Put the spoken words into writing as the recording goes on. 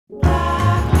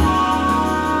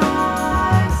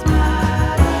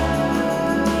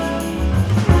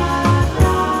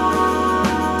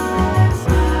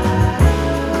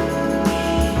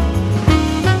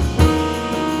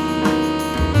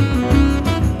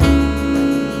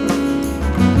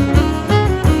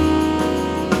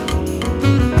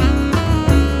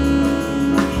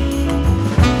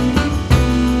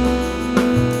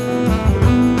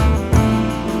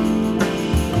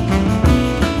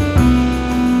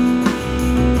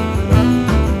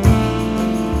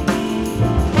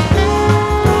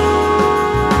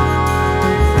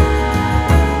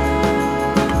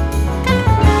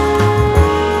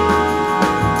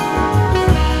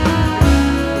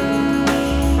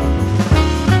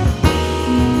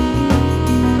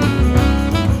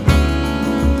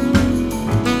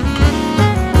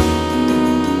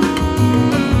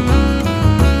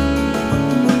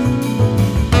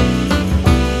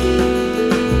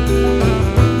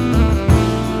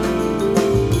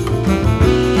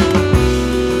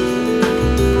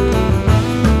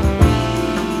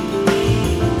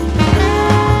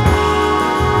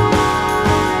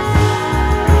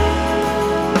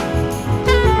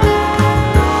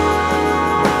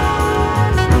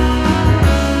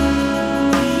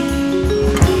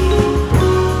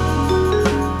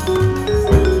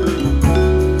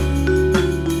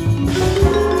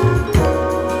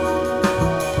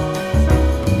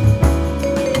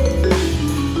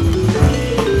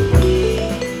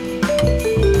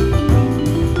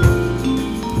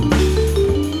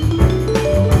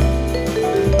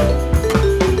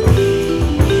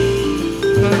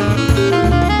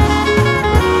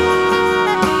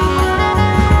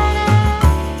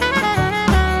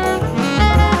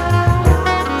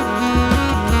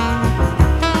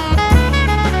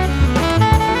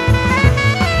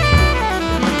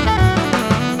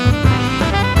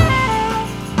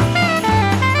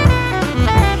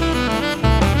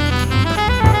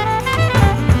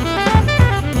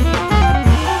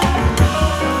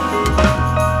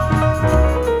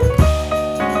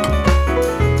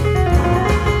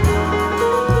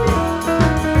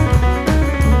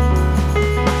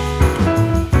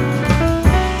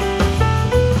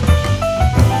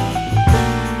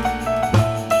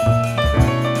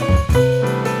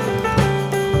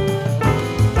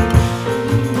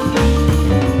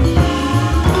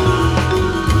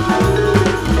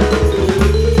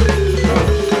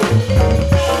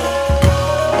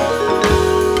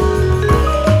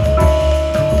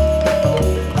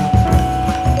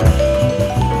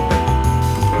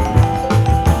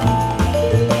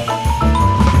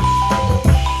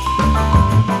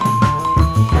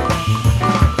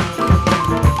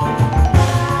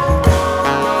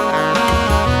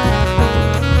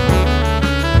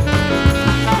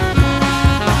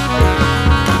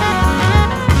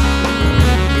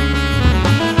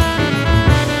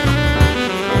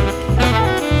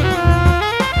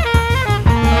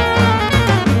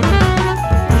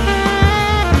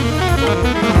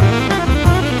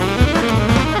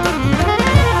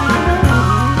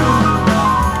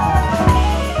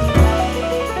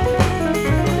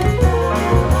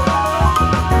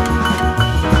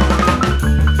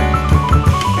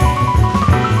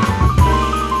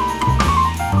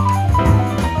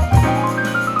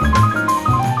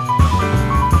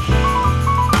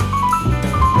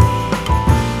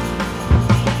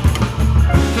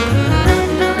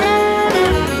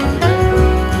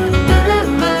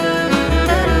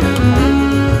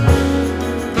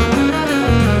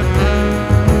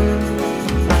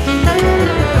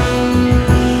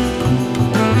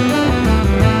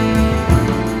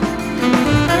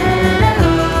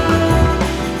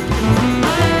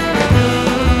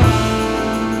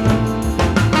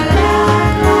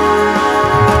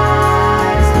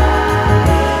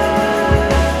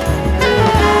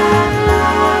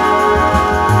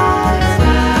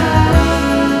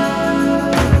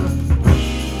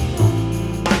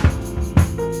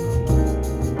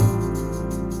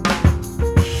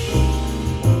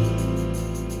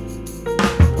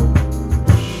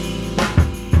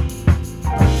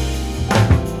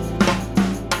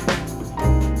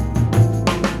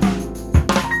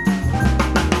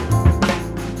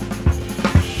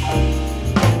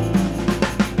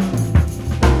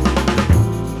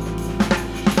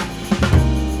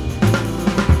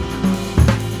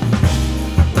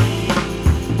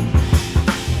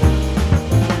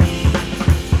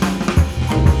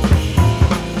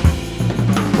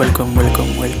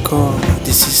welcome.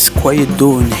 This is Quiet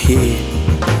Dawn here.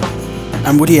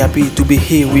 I'm really happy to be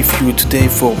here with you today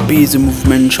for Be the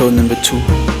Movement show number 2.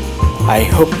 I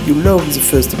hope you loved the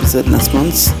first episode last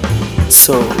month.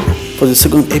 So, for the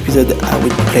second episode, I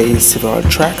will play several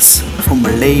tracks from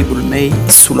a label mate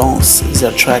Soulance,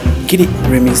 their track Get It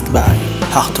remixed by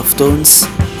Heart of Tones,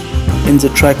 and the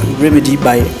track Remedy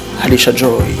by Alicia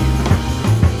Joy.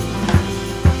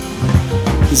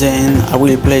 Then I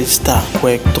will play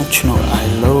Starquake Don't You Know I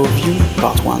Love You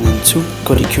Part 1 and 2,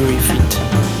 Cody Curry feat.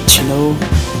 Chino,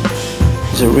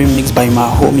 the remix by my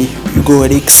homie Hugo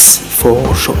Elix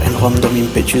for Show and Random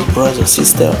Impetuous Brother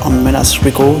Sister on Menace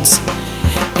Records.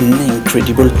 An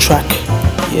incredible track,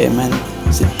 yeah man,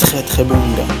 c'est très bon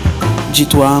gars.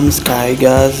 G2AM, Sky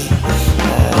Gaz,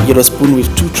 Yellow Spoon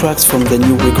with 2 tracks from the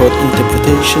new record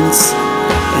Interpretations,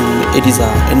 and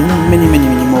Eliza, and many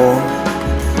more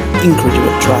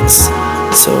incredible tracks.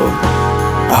 So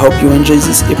I hope you enjoy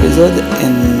this episode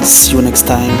and see you next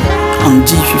time on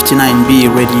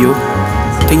D59B Radio.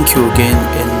 Thank you again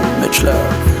and much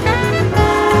love.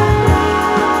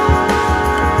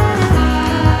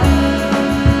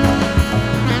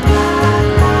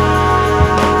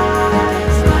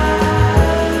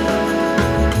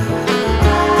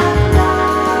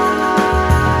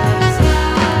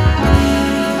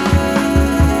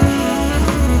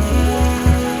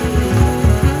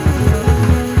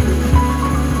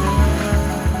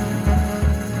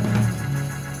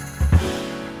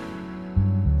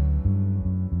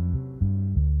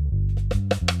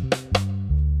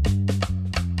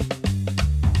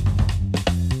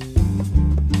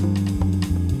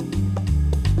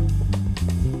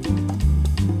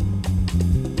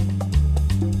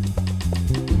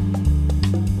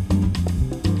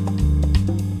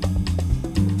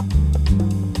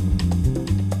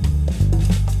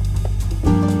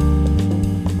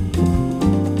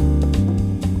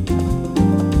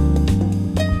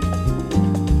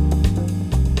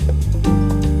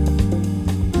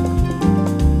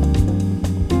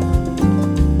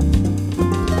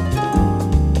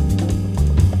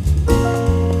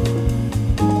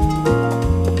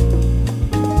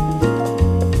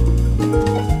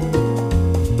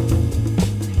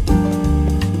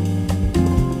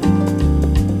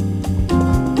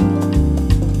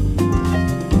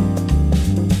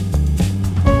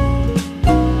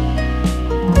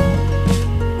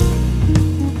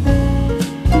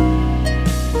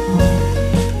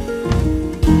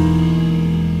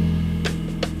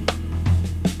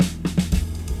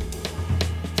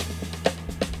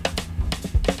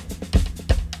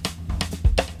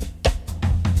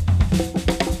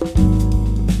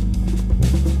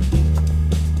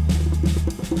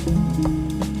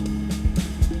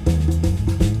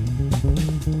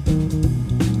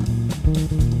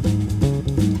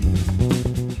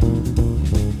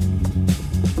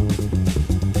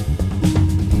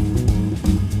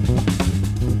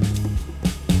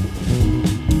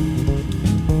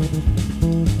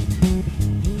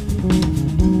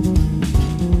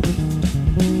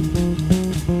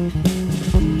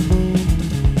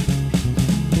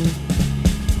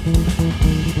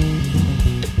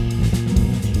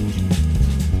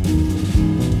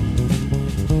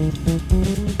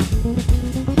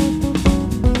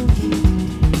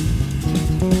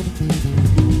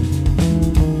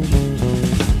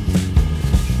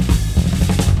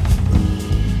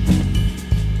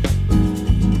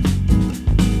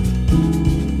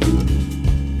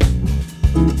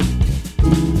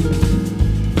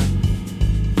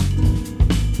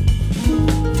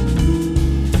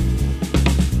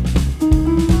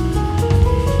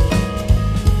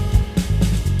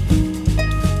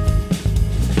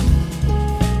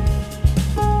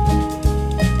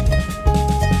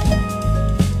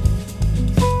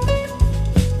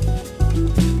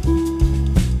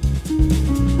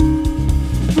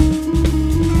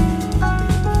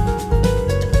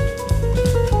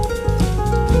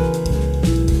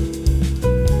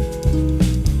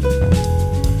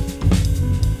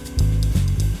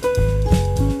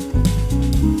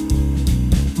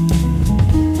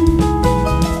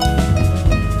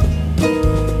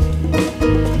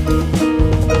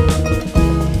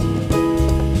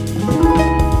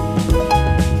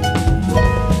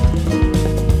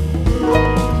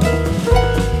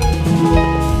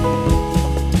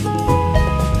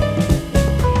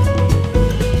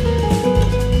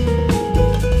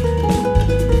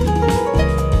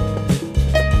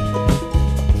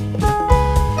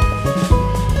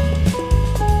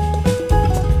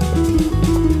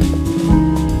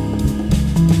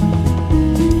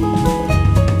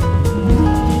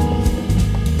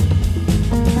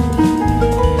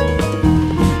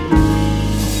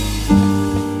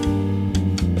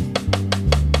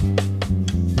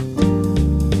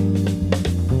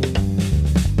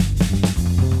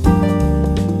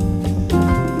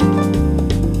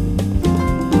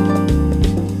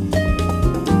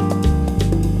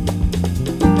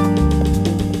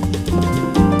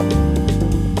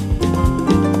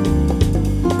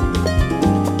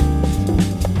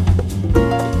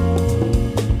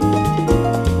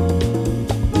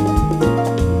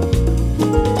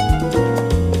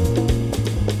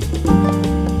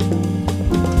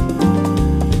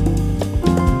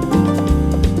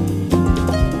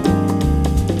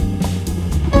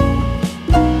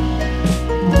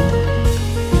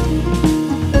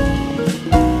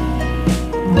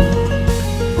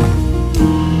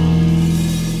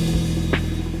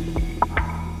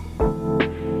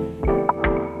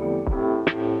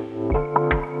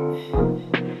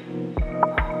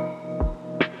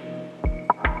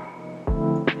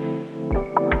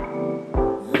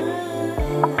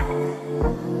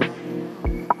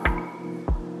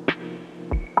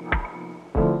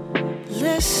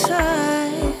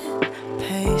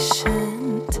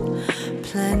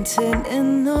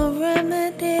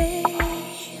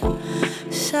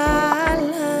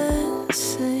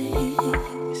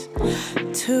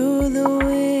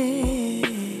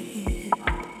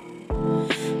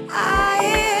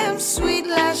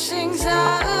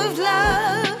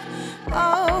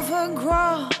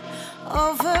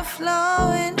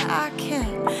 overflowing. I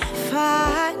can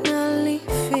finally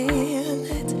feel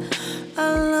it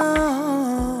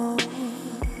alone.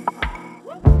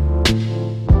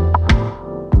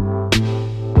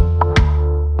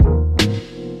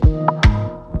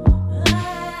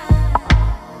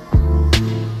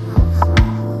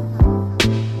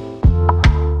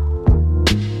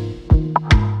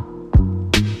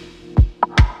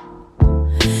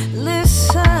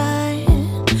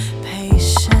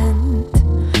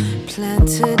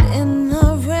 Planted in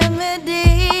the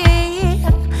remedy,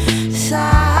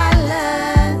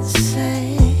 silence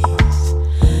says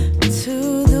to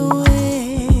the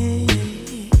wind.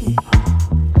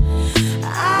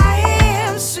 I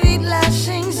am sweet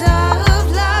lashings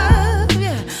of love,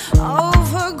 yeah,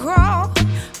 overgrown,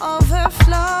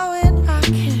 overflowing. I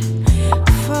can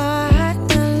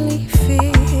finally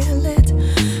feel it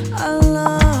alone.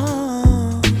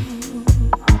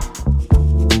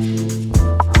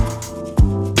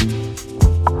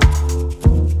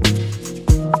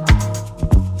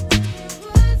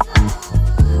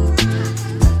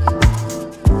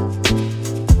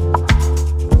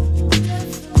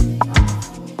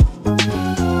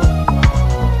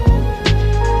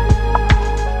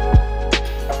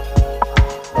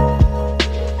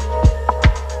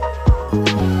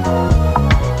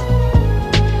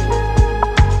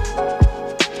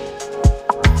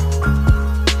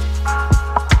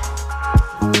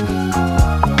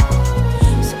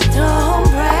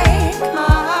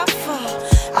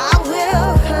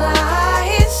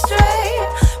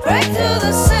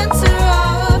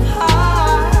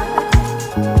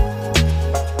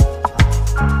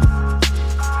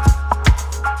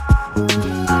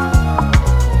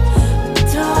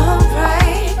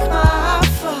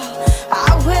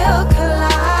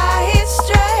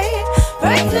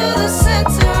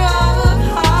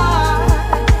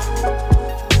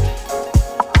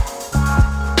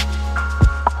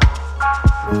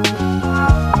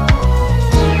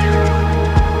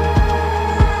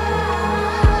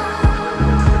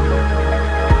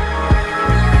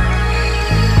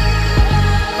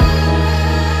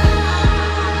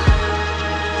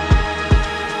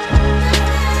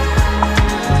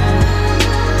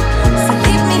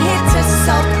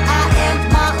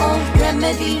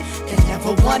 They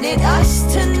never wanted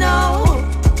us to know.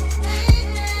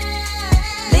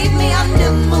 Leave me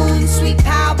under moon, sweet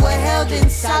power held in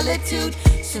solitude,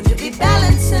 soon to be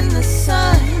balanced in the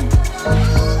sun.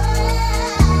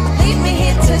 Leave me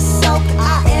here to soak,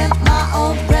 I am my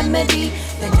own remedy.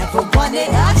 They never wanted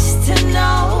us to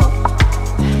know.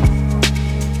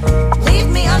 Leave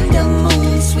me under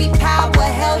moon, sweet power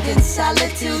held in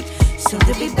solitude, soon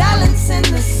to be balanced in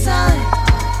the sun.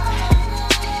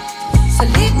 So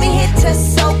leave me here to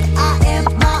soak, I am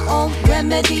my own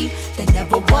remedy. They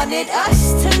never wanted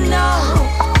us to know.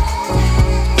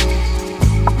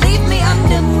 Leave me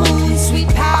under moon, sweet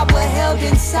power held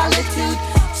in solitude,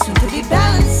 soon to be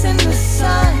balanced in the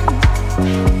sun.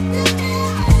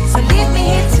 So leave me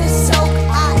here to soak,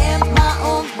 I am my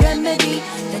own remedy.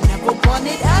 They never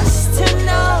wanted us to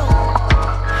know.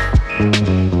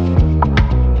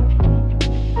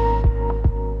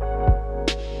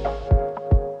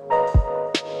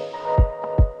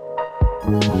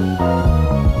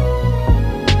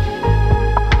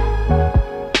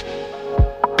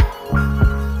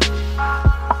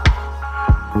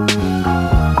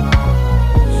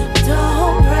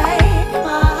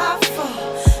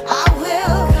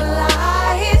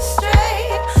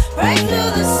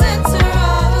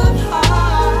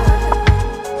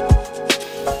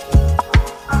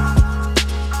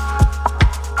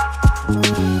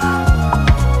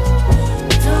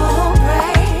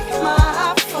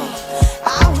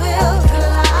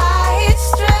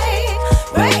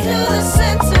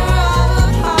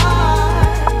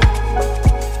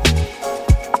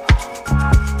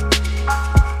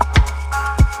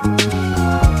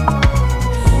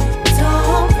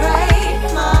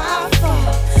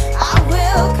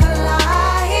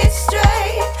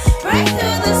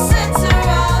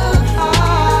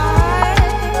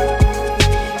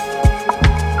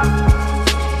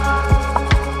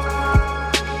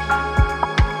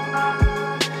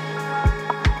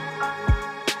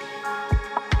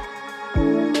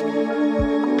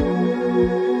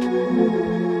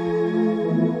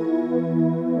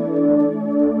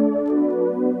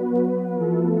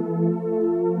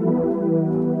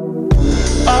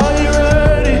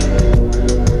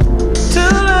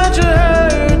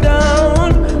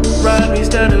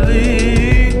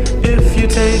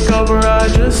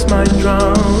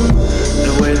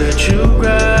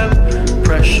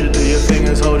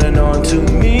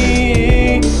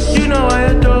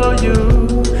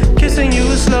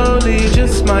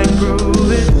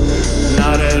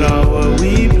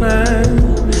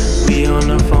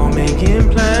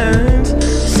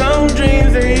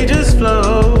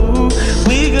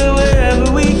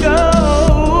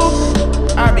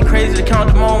 count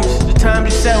the moments, the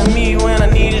times you sat with me when I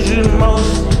needed you the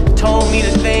most. Told me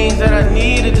the things that I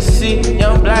needed to see.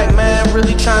 Young black man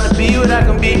really trying to be what I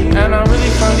can be. And I'm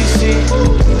really from DC.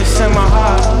 It's in my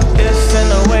heart. It's in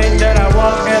the way that I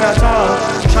walk and I talk.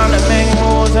 Trying to make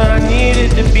moves that I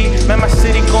needed to be. Man, my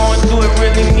city going through it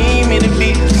really need me to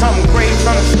be something great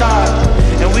from the start.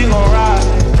 And we gon' ride.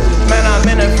 Man, I'm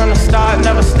in it from the start,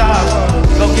 never stop.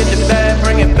 Go get the bag,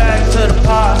 bring it back to the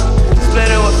park. Split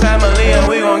it with family and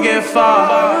we gon' get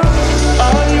far.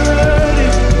 Are you ready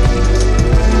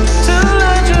to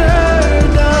let your head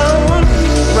down?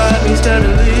 Ride me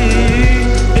steadily.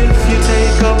 If you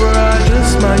take over, I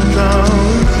just might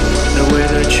drown. The way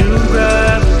that you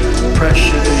grab,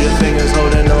 pressure to your fingers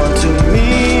holding on to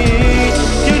me.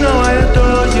 You know I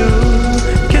adore you.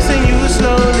 Kissing you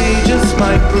slowly just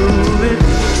might prove it.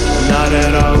 Not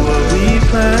at all what we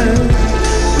planned.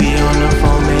 We on the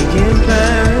phone making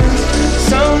plans.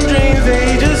 Some dreams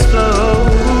they just flow.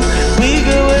 We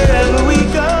go wherever we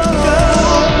go.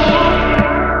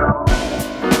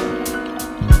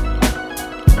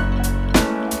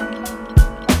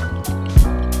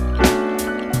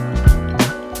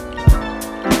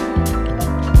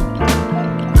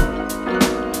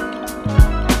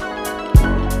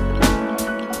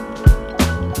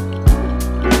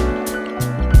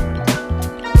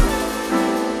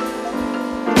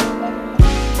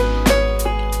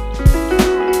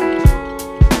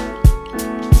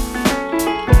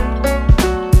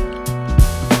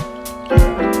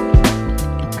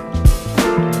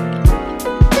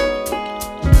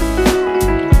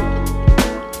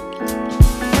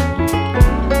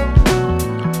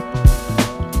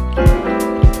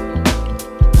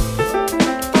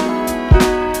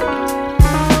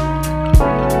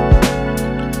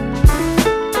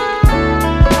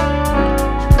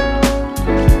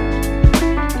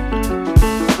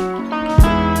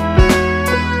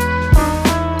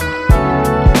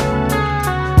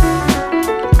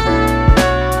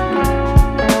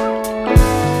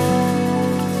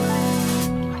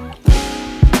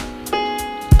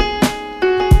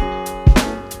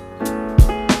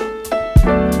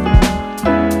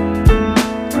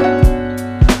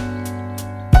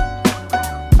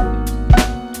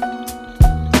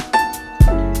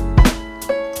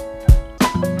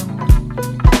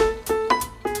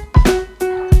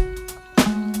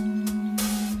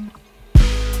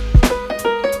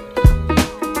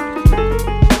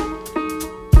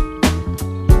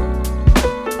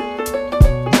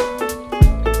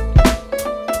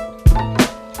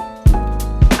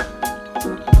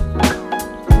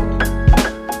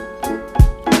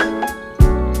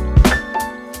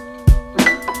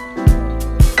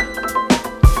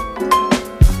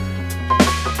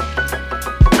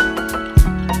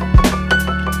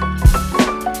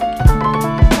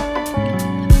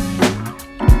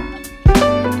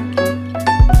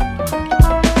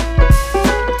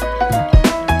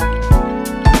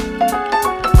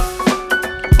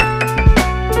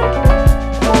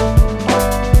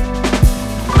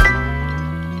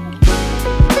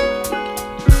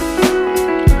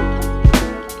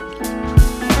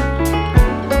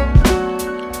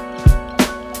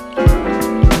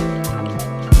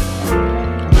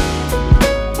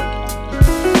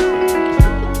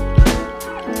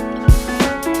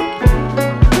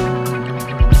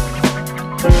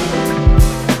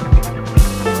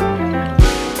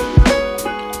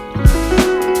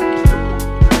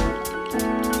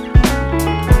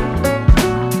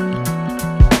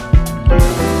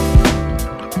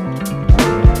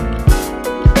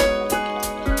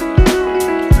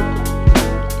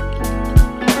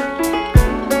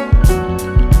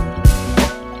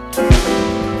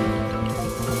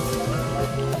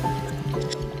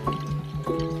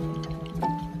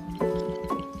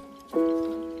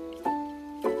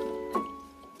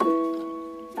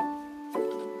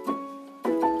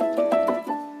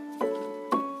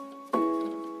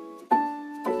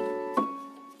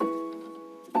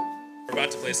 about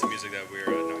to play some music that we're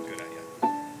not good at yet.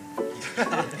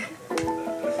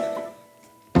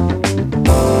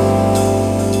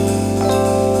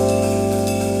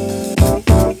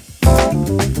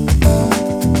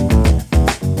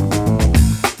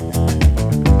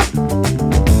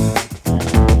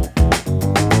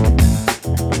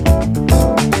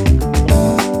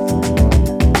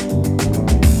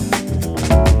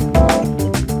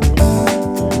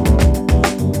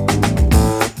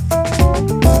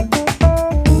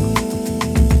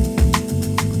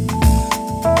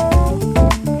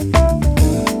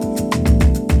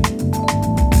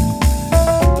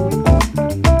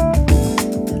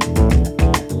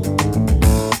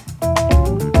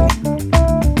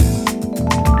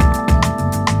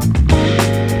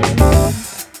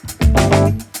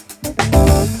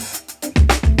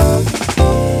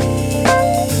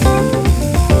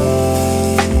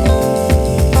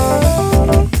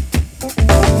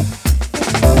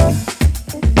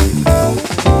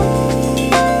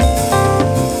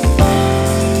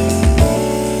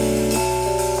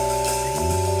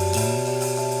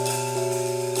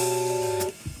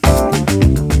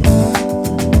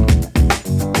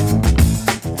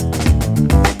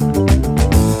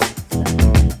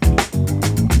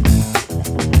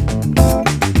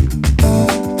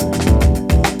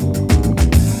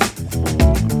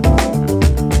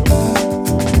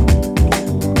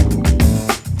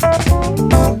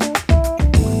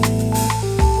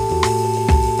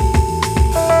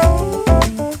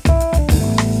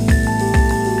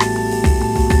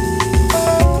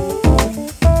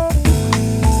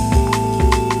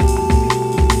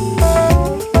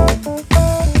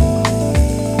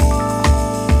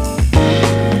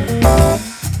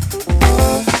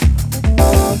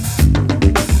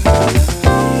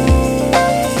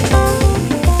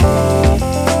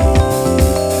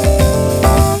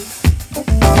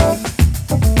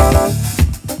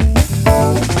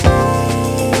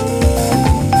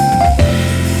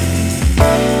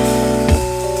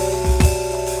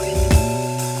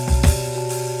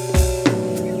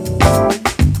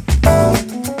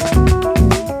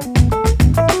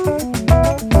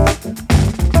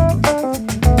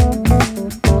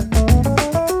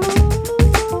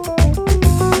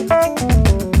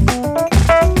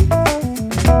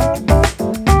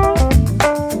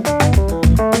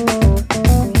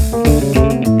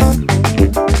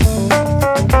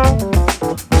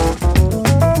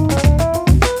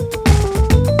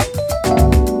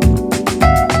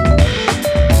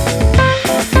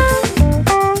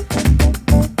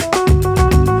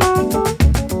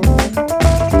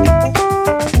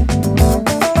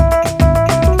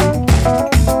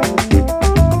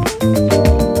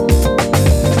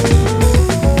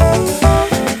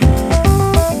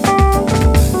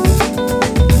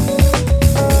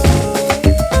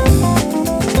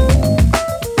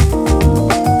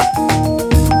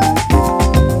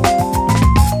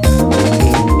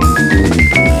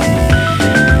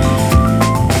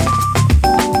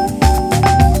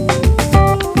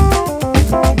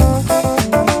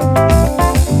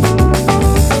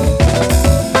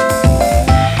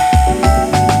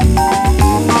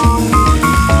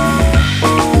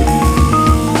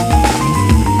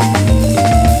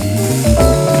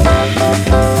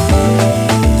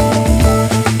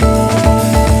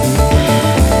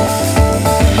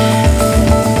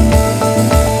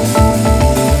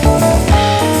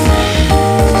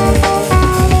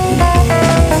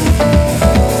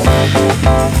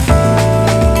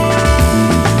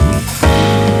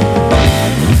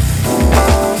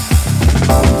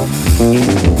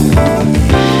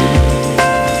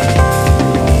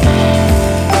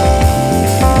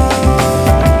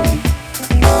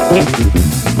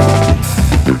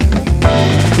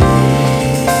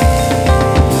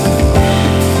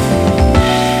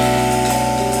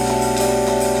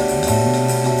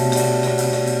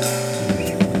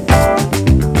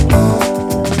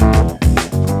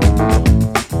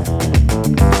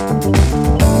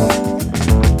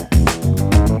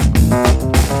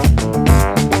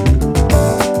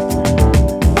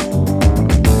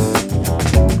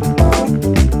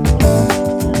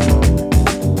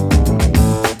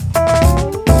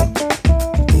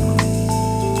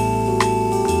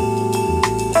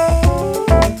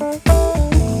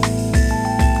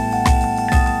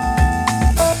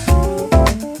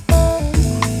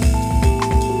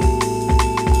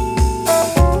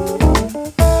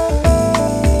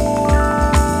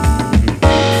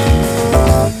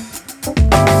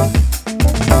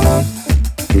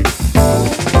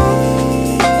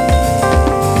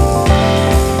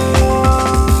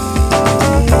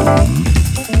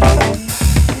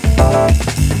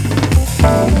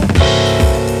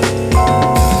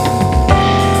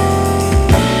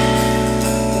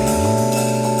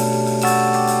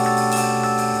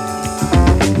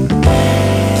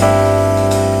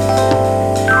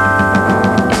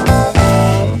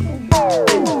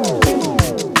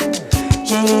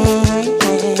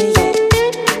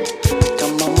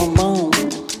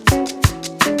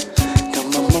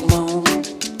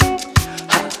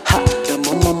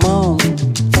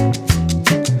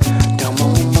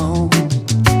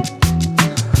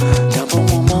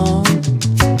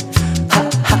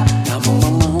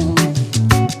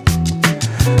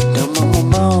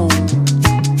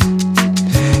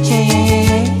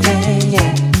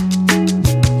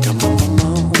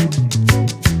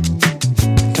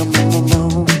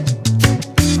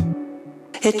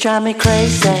 It drive me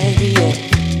crazy, yeah.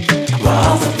 What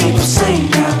all the people say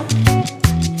now.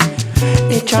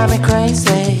 It drive me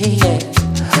crazy, yeah.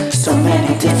 So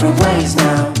many different ways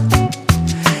now.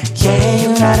 Yeah,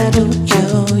 you gotta do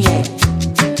you, yeah.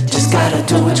 Just gotta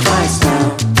do it twice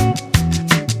now.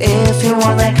 If you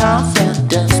want that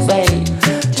confidence, babe,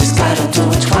 just gotta do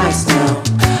it twice now.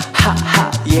 Ha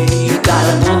ha, yeah, you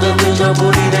gotta move it with your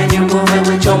booty, then you move it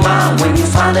with your mind. When you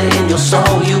find it in your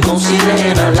soul, you gon' see the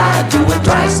inner light. Do it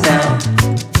thrice now.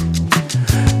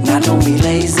 Now don't be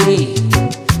lazy,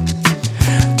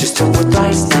 just do it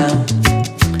thrice now.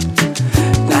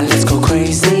 Now let's go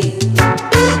crazy.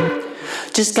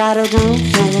 Just gotta do,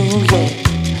 yeah.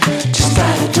 Just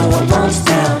gotta do it once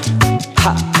now.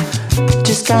 Ha.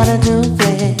 Just gotta do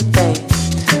it, babe.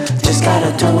 Just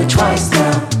gotta do it twice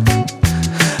now.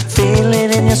 Feel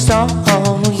it in your soul,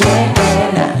 yeah.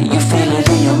 Now you feel it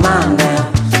in your mind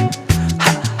now.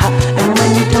 Ha, ha. And when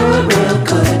you do it real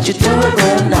good, you do it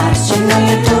real nice. You know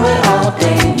you do it all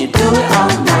day and you do it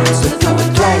all night. So do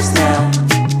it thrice now.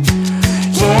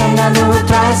 Yeah, now do it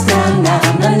thrice now, now.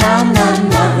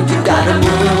 You gotta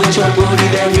move it with your booty,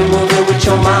 then you move it with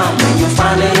your mind. When you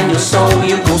find it in your soul,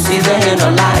 you gon' see the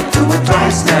inner light. Do it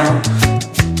thrice now.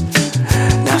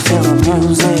 Now feel the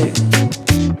music.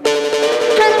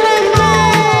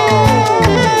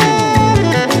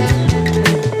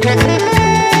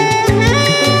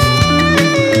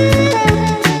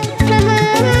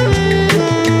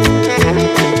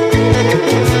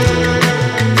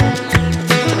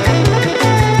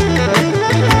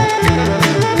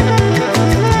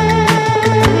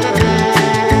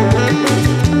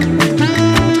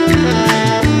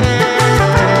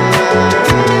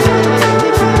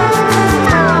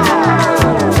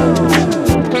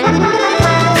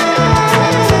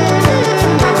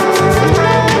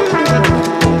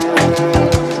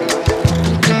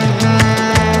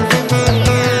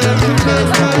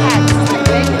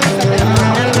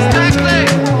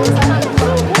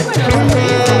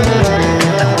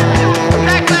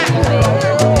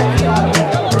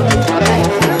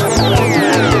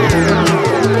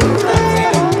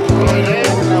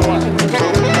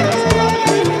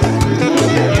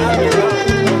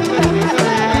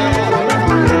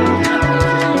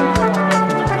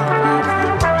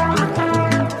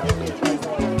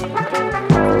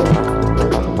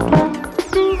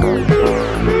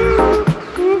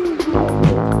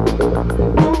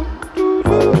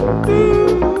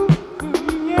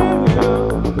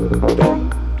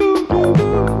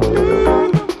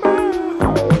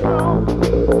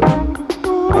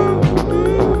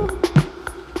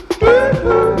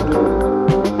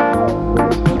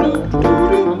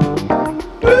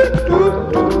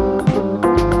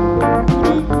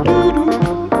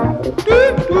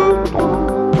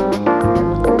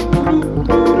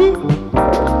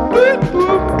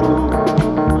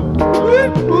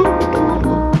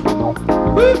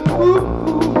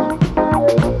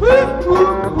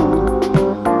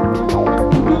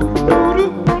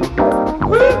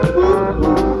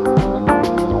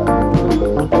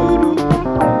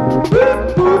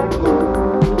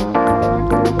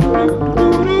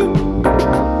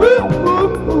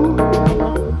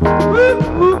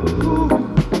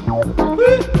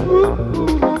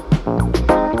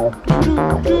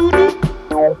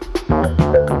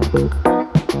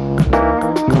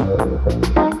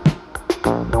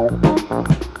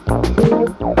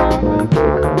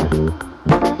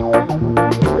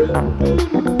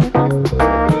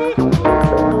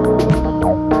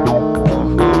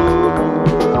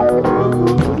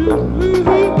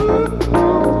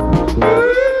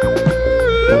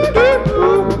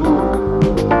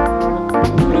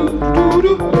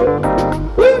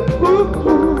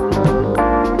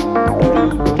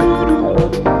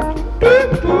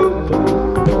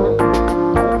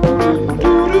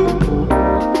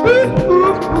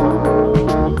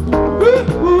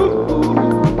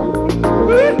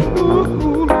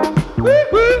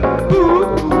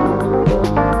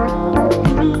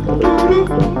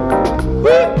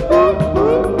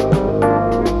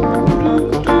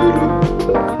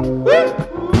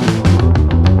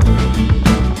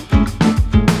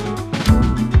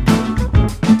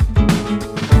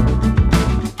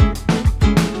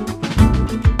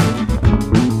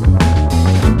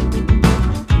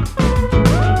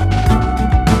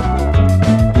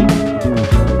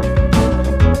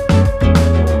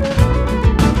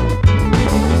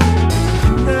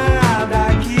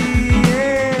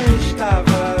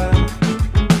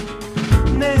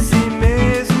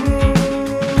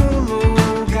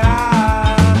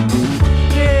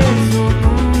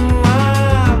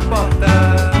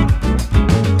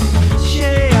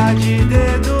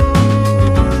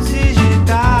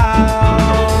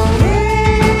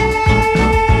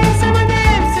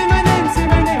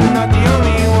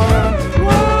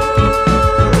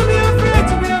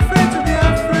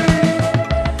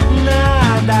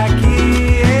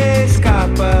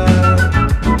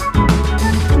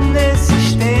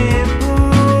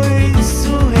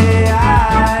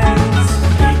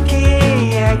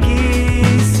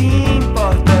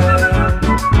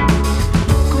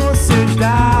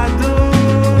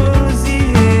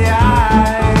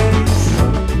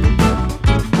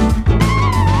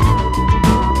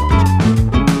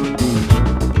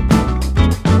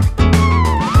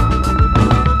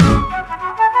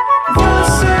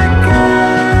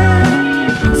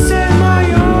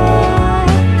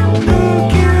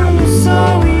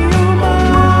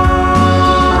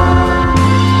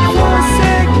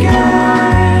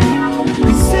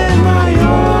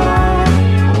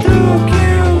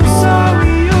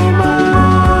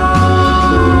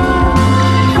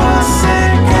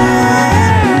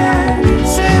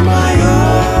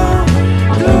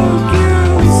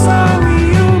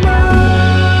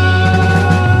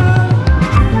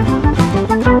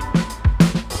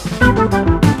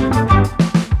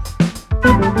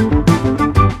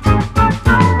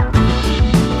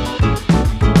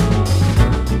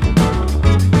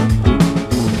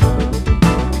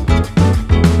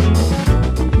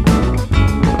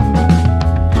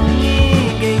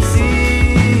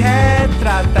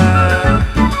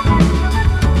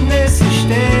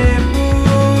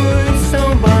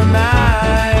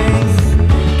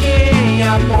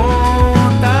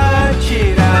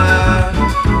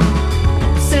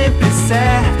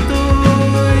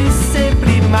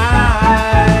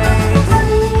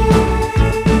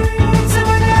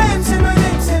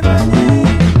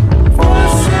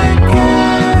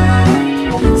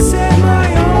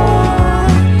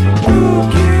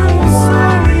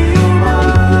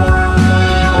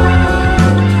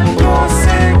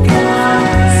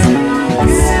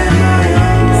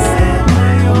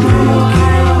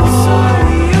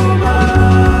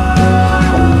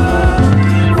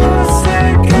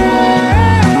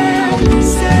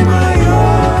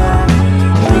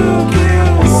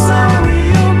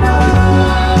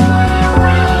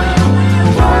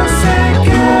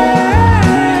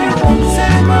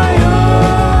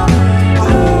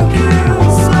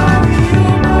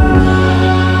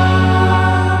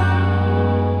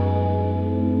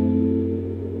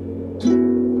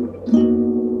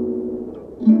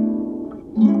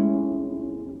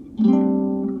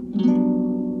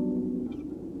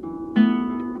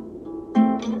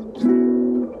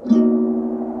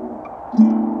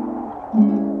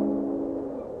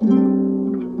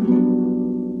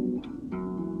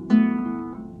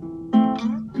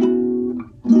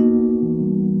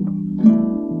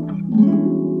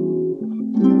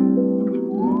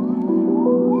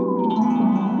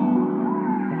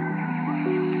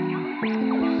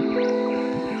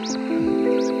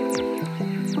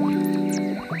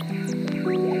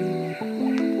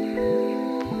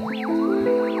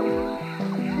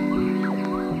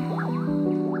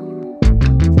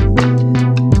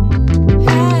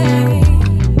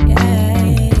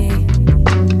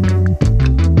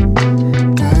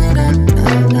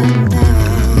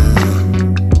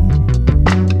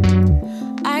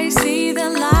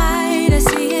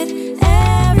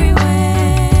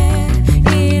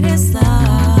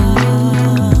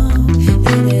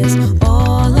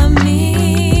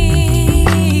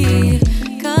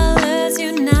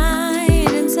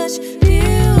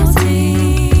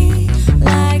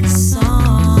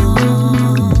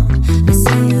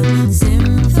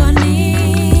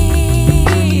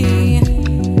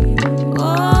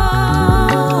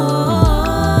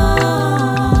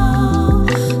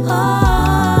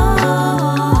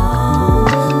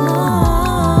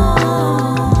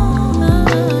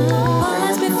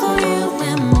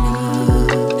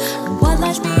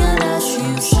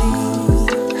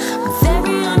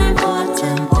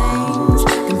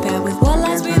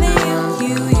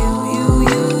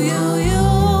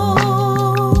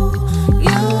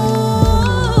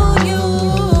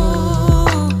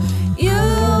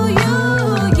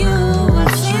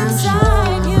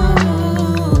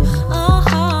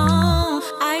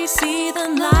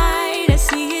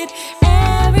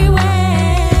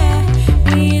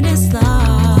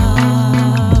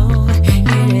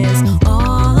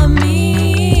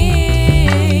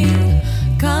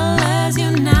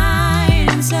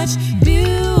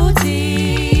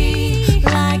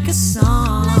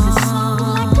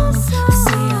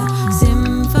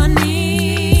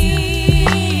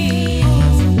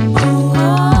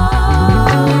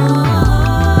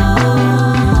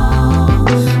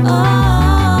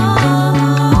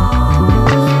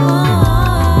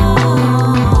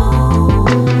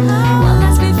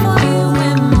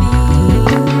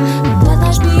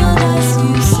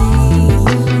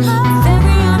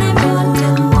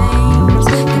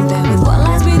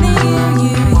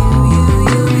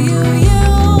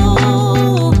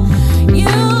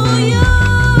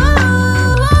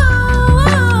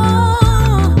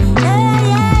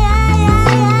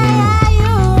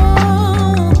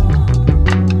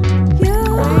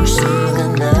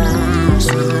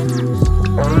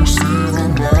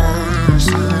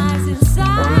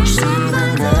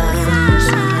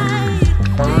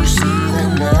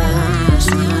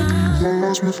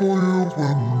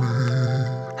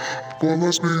 But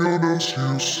let's be honest,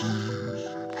 you see.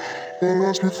 But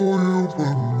that's before you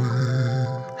and me.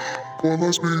 But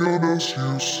let's be honest,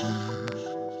 you see.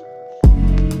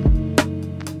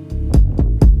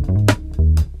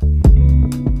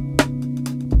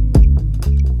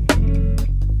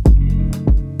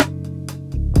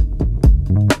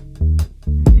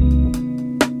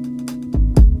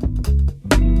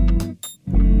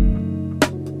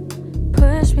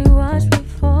 Push me, watch me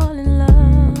fall in love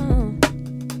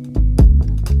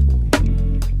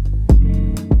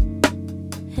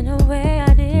in a way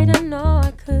I didn't know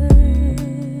I could.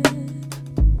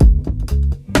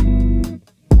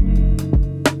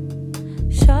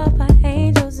 Shot by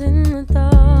angels in the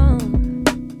dark.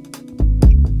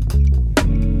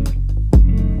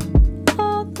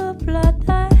 All the blood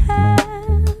I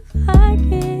have, I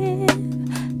give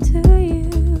to you,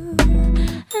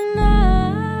 and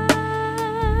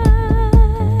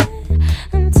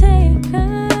I'm taken,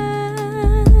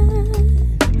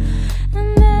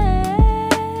 and there's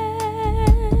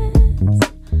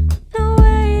no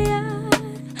way I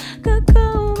could go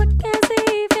back and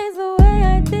see things the way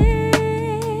I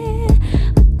did.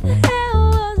 What the hell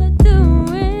was I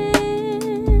doing?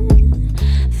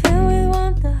 Filled with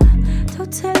wonder,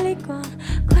 totally gone.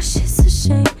 Gosh, it's a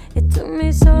shame it took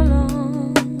me so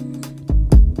long.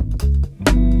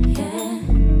 Yeah.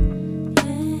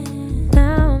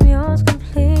 Now I'm yours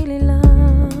completely, love.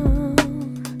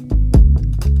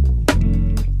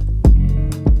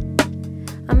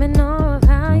 I'm in awe of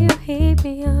how you heat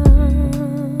me up.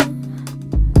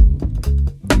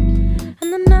 And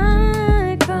the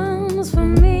night comes for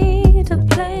me to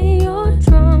play your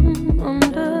drum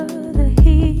under the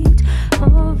heat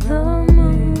of the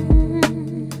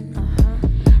moon.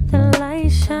 The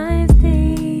light shines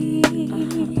deep,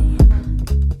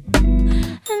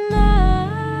 and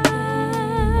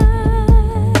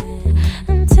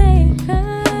I'm taken,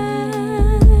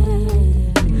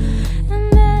 and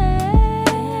there's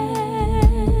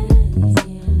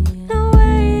no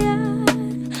way I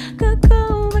could go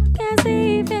back and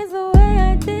see things the way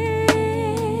I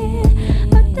did.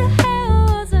 What the hell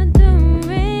was I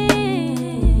doing?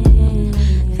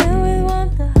 Filled with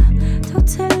wonder,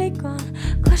 totally gone.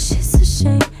 Gosh, it's a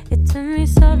shame it took me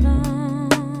so long.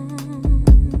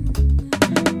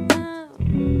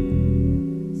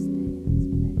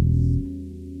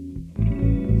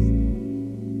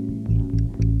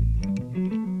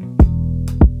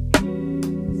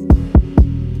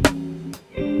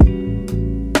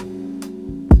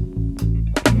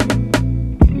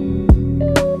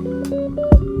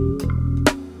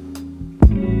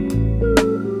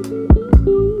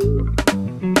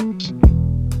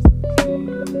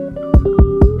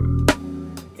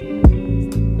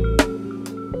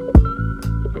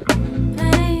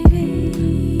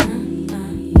 Baby,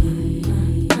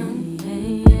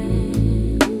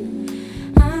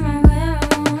 I'm right where I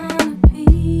wanna be.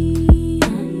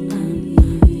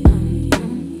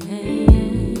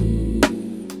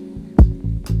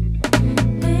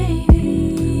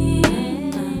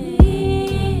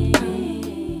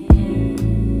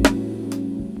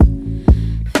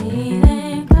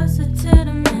 Feeling closer to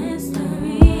the mist.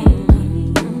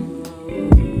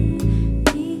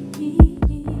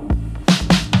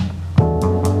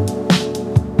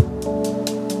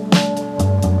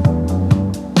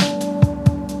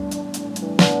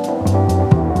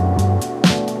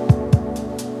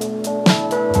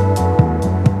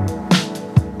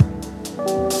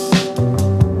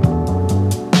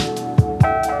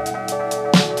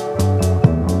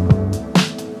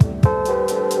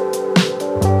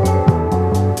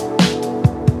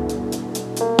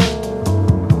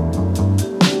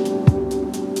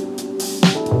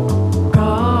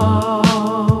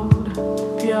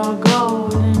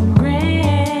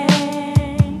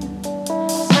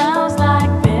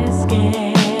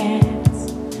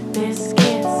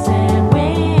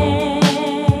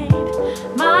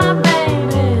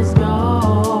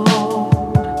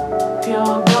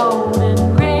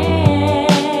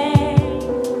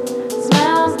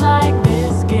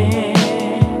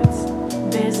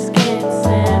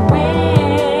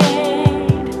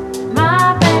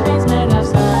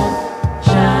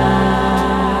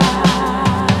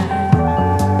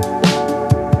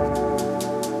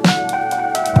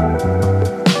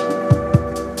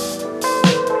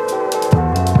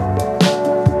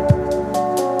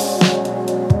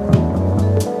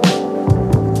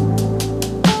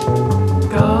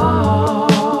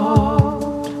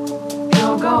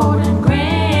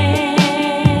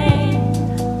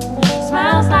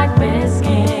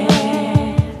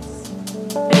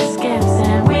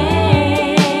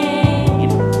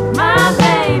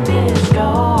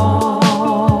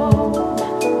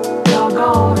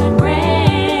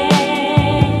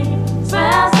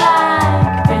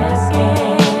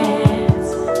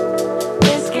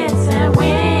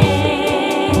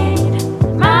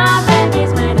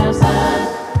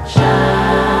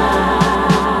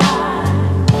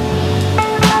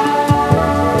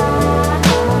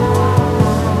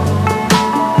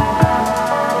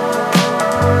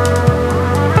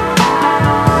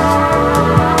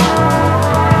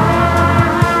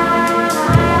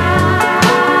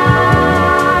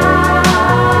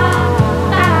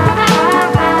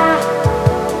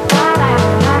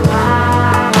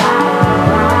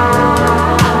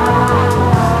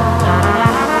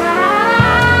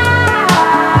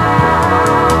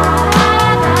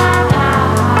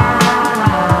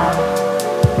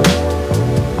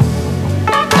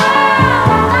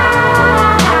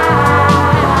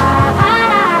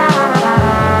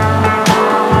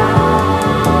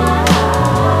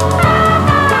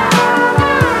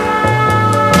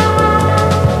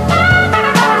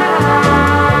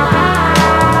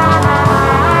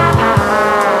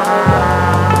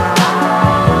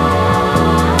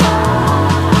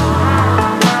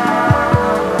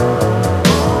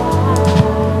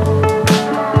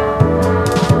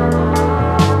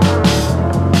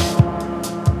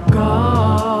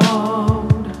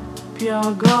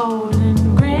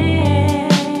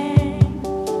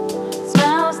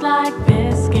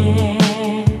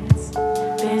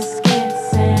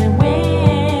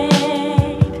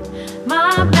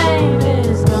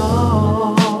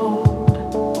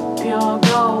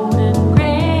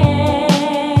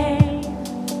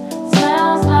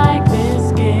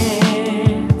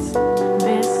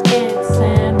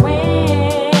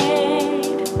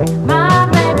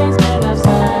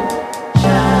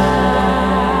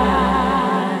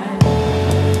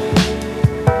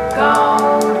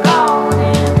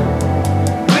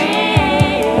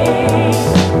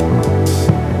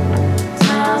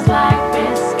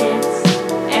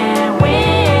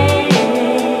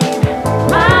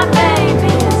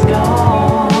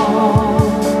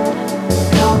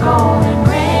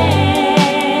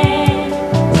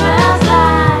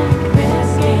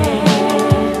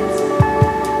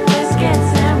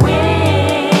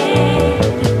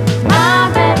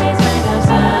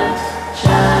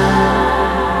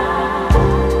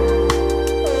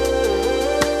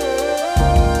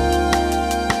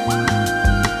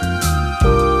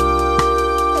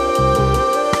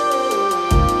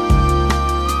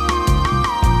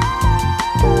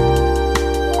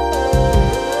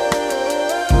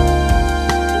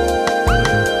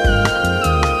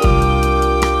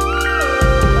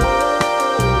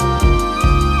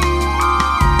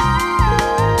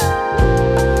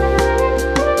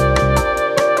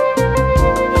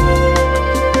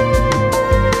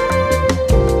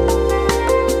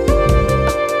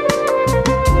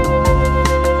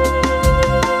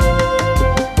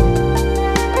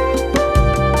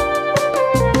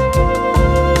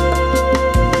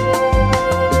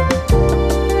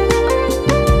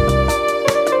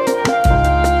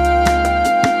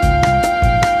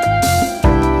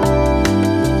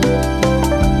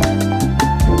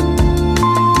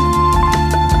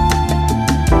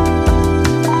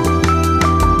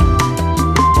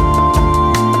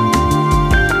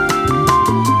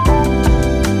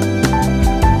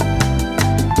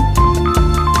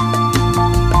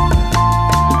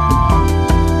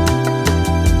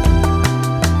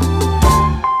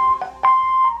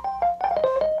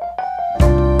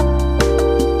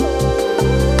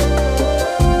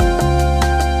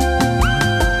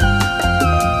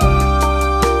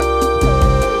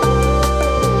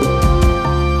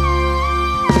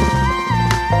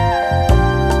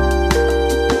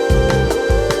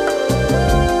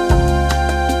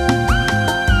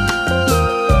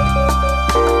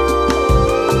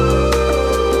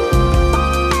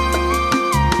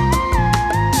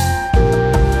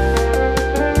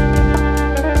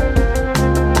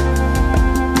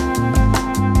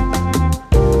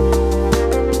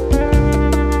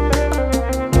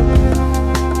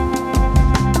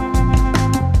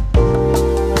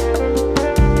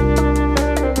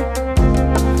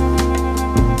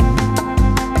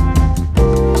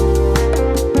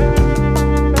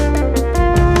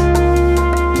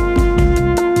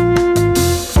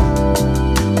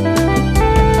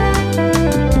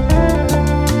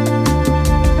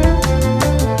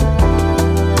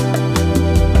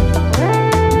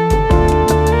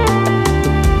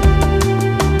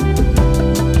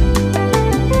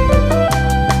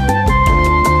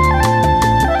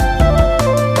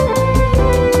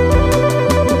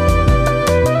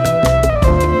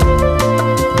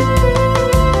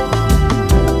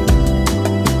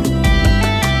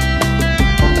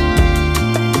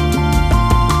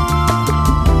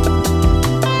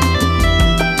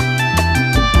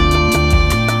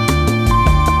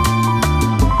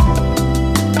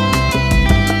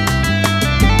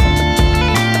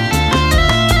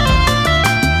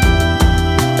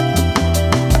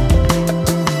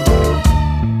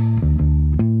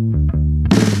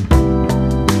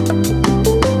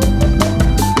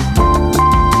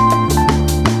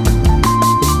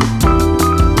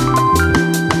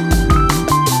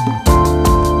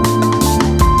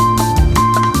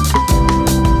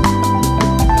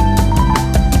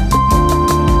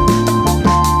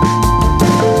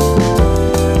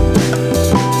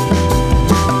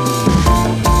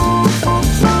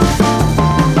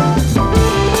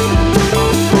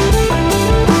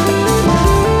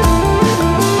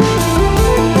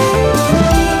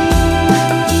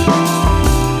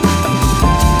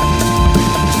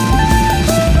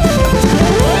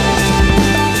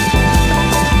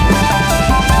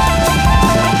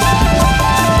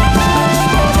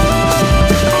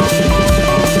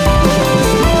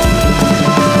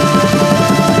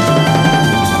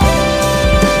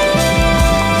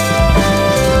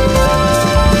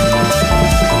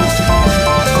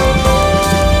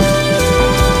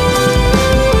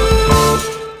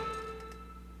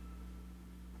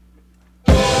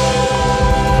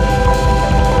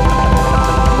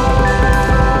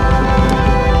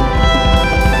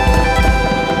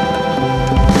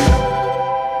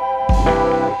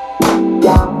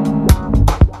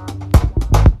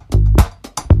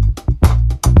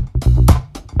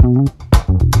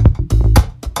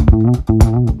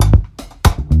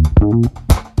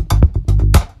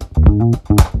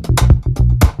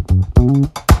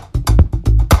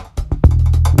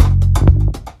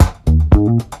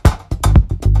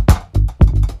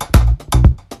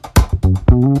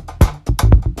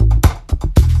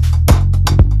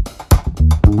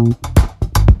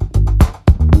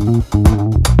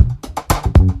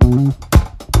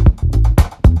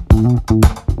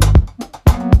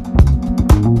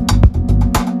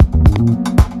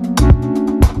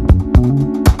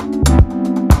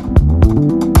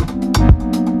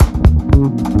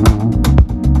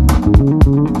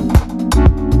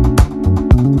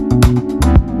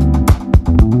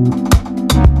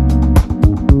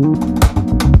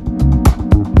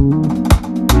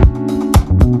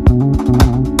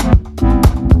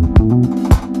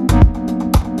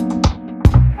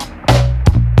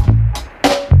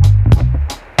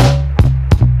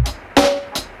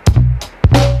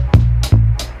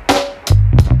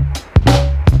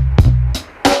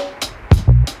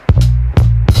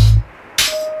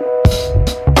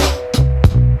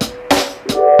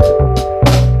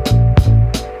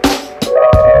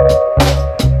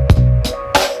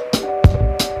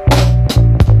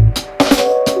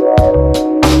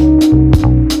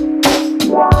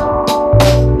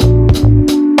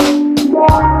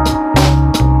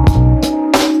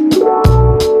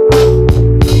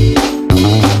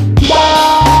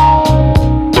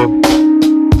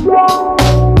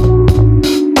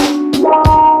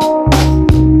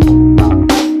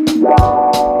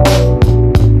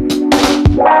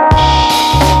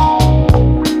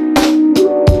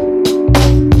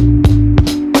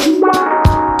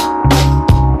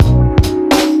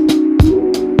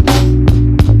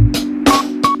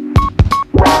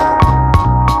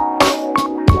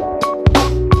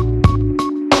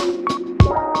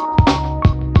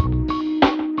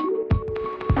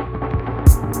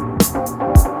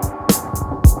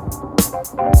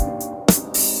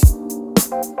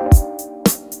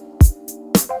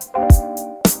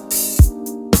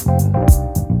 I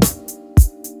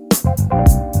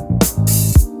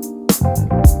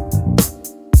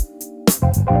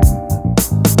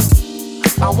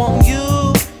want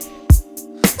you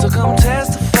to come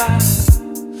testify.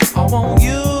 I want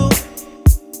you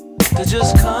to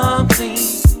just come clean.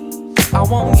 I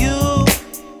want you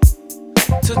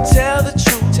to tell the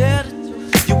truth.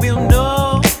 You will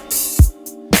know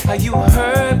how you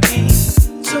hurt me.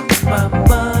 Took my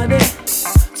money,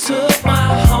 took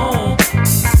my home,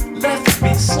 left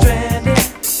me stranded,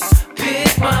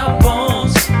 picked my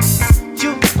bones.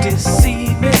 You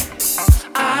deceived me,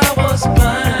 I was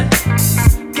blind.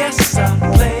 Guess I'll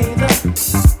play the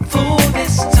fool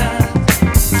this time.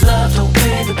 Love don't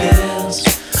pay the bills.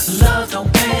 Love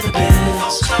don't pay the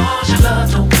bills.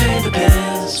 Love don't pay the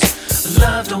bills.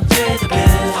 Love don't pay the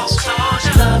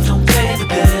bills. Love don't pay the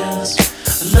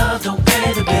bills. Love don't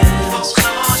pay the bills.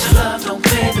 Love don't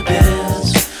pay the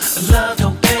bills. Love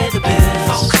don't pay the bills.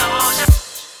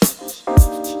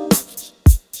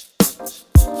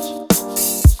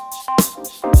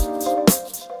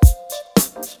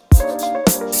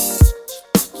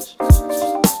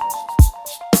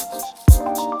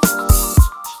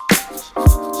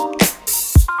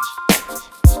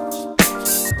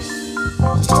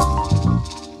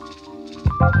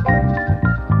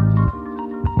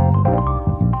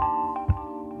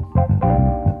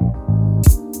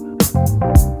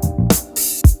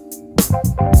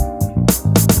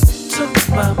 Took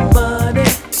my money,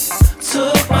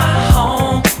 took my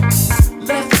home,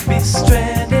 left me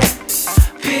stranded,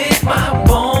 picked my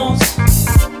bones.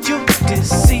 You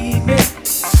deceived me,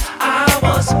 I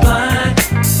was blind.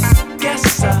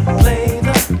 Guess I'll play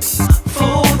the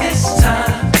fool this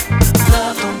time.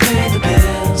 Love don't pay the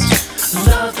bills.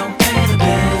 Love don't pay the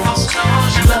bills.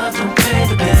 Love don't pay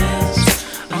the bills.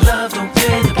 Love don't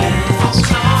pay the bills.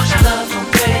 Love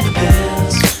don't pay the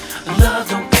bills. Love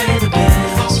don't pay the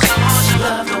bills.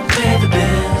 Love don't pay the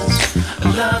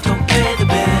bills. Love don't pay the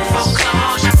bills.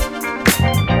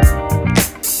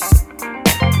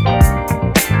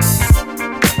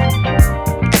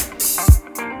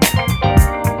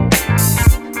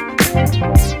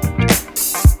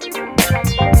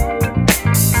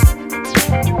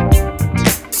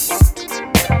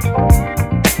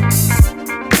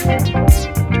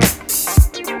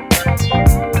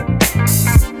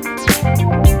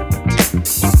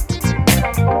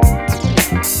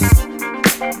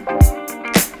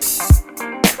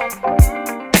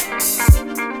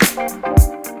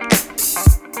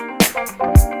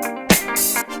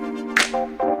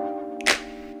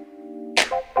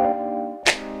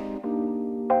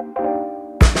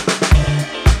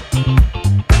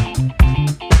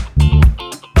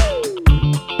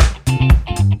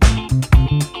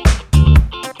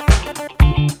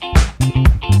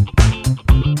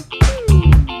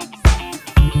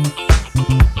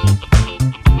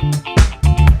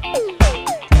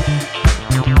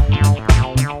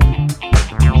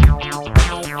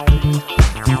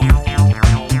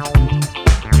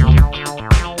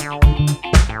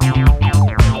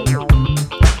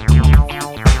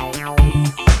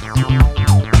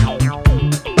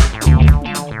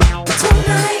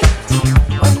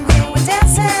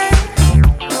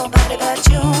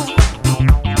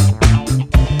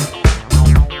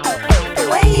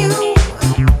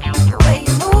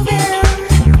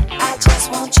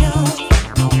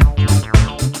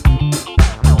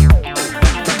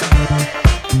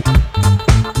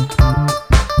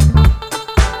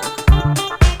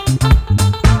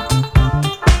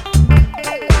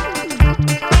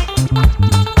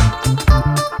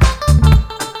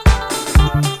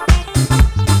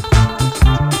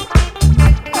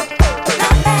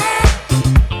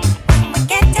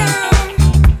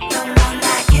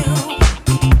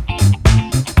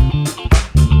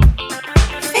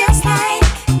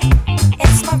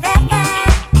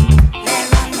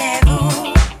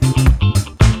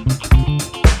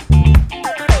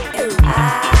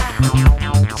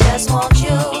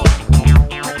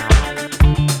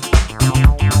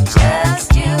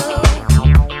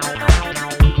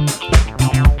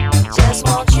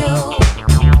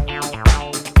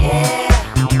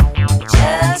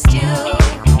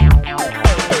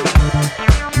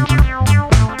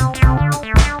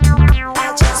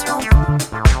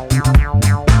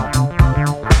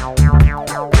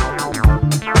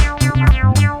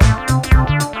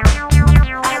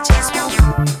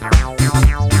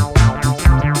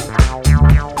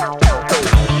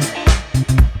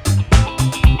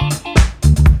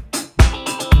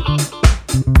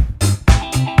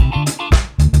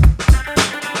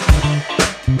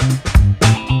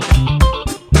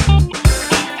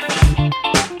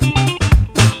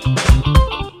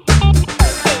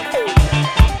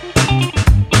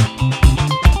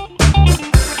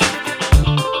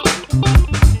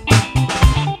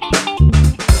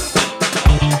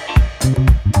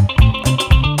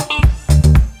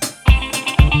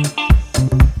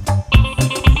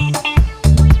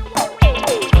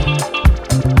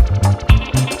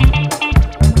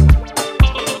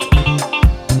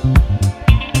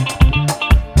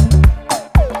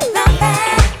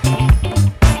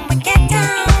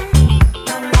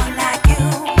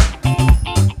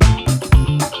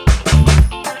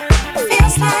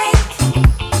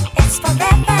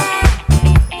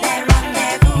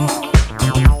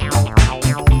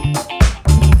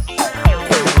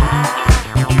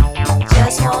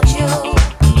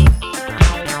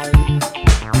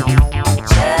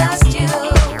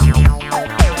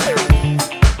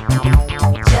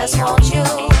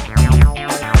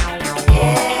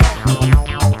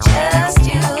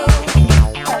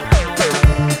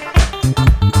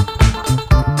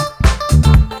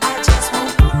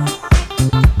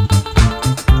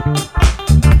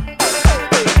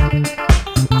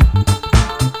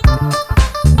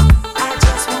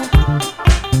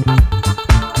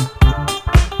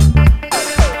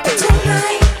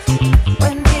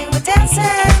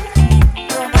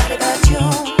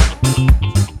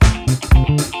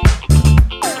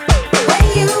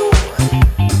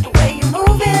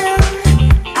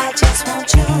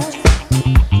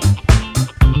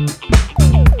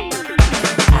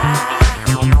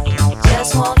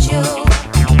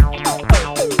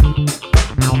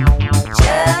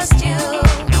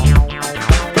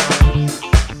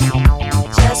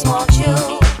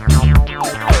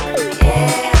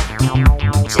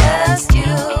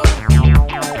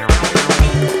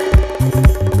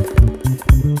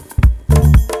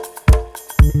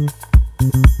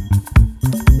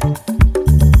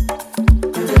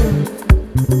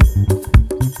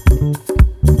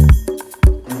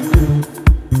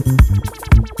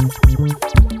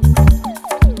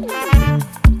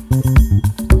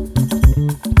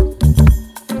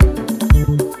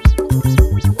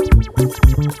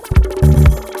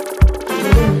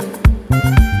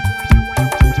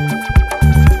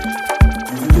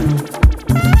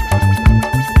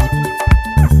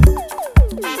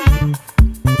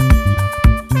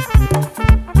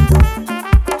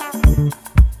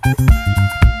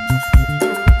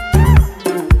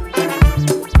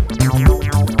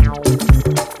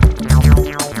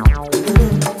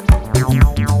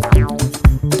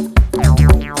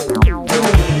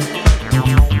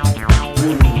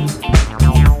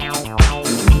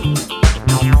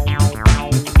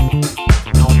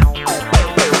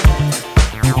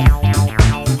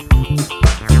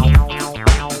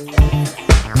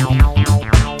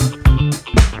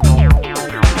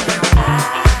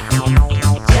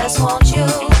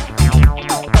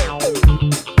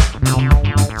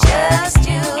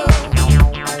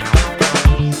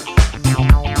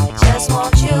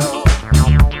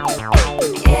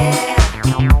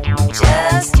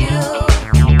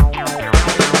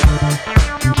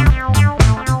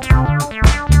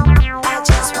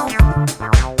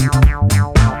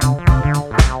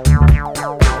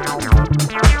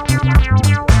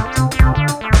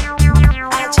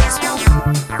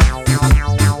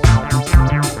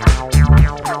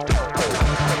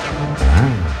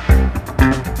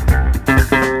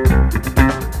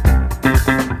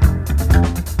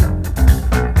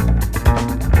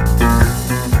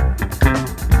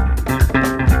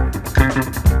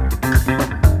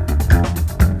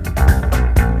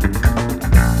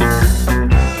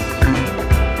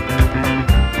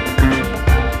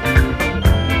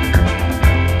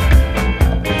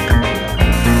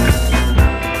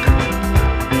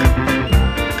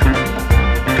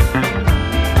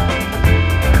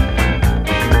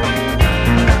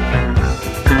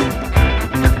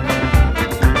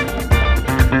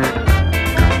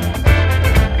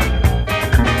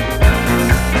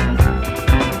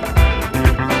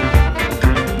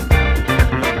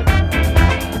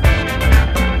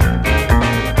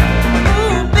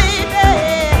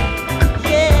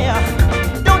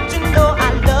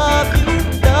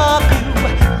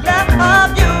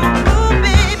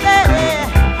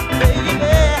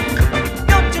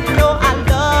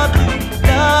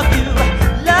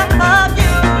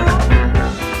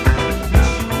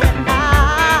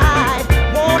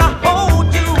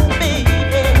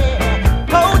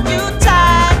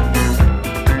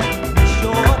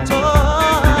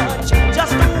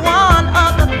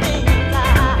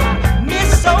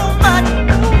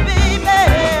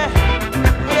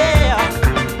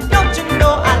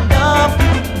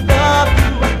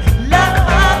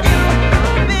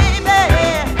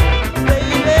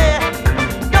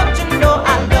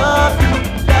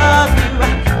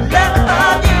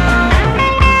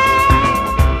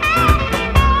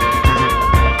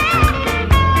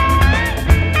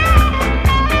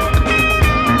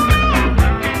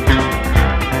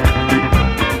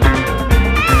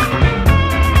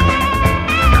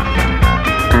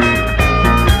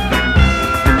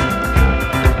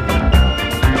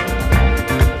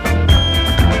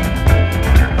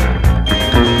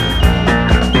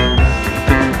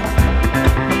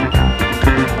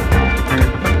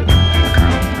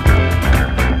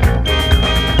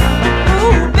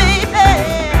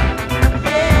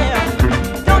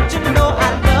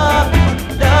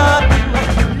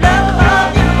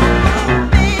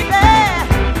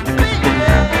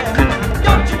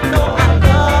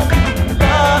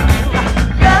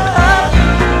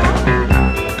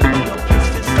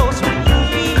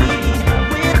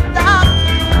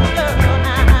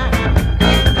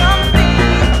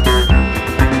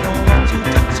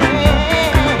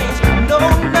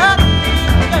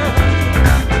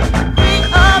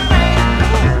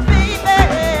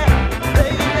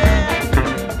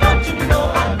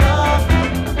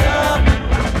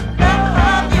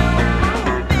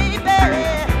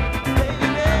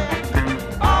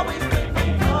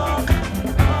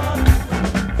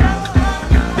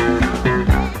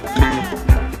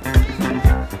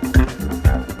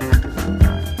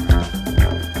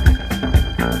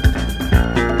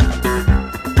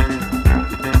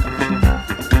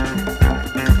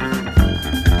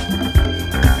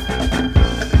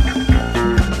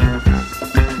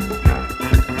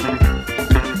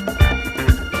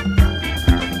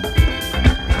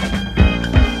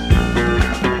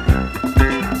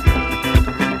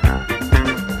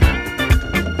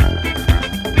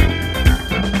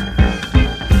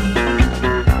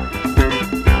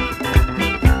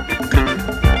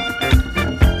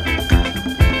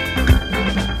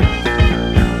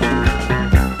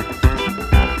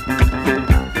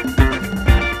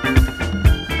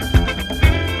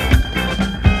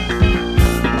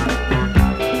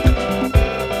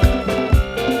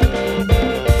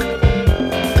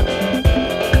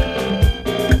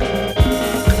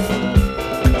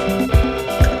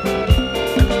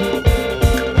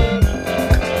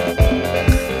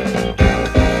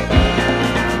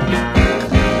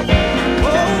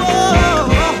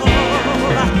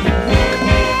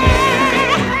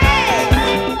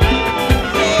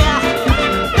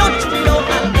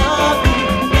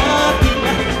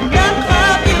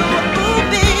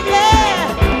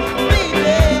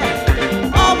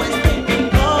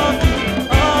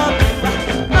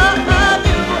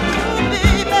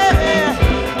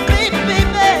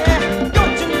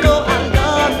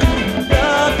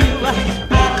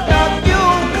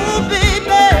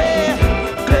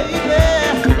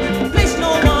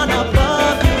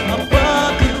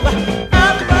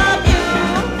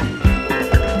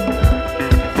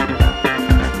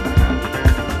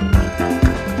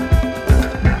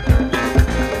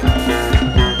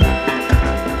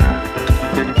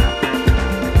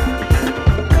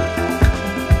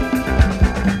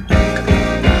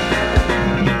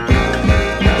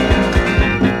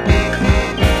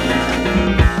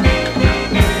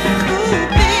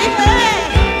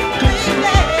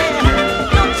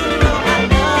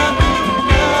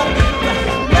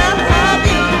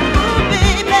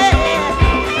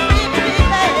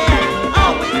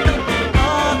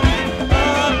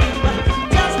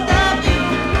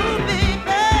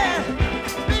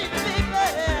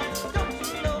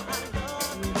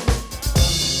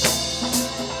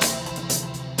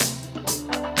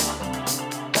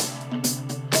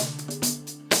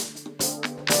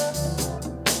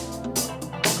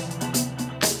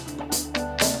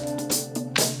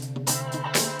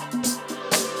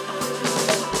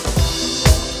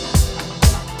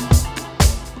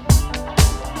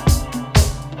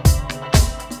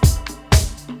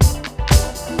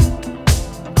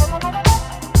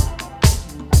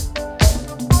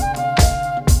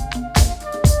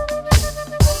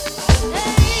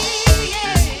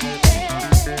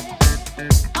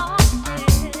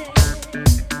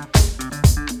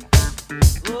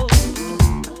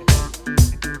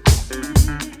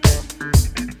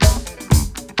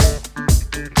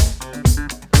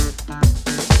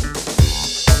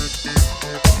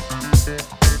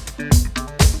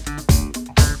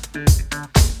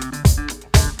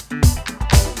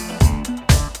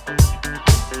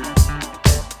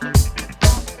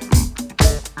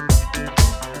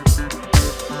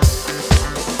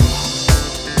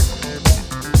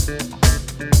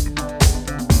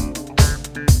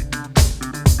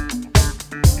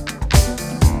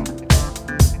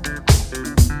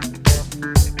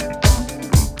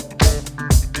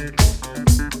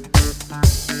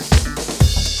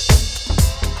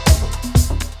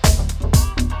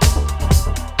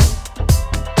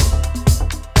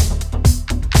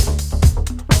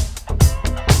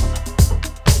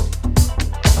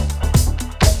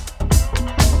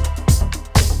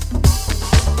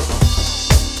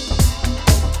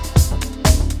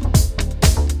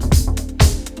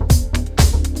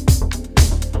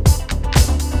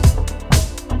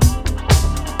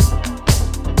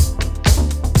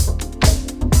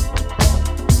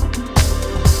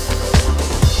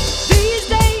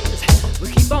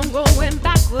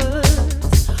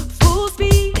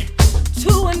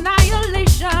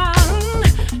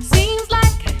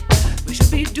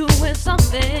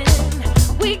 something.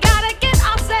 We gotta get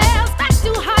ourselves back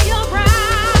to higher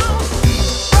ground.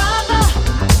 Brother,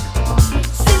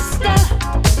 sister,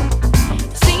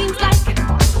 seems like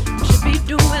we should be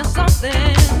doing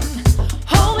something.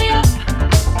 Hold me up,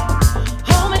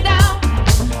 hold me down.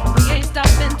 We ain't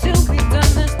stopping till we've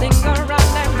done this thing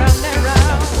around and round and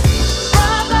round.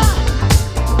 Brother,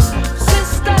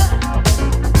 sister,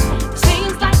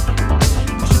 seems like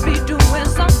we should be doing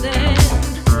something.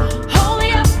 Hold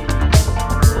me up,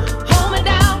 hold me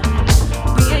down.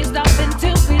 We ain't stopping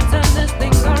till we've done this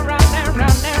thing around and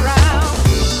round and round.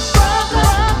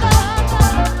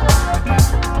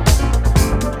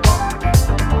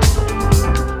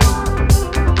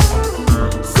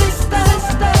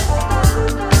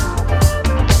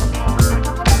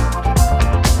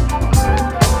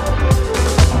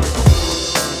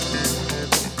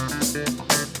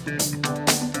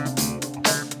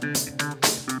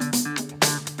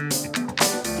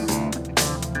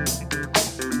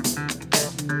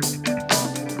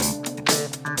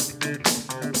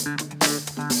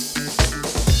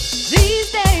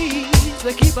 These days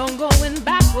we keep on going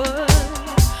backward,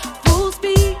 full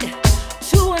speed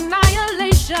to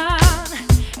annihilation.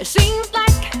 It seems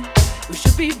like we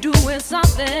should be doing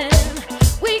something.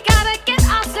 We gotta get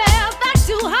ourselves back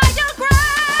to higher ground.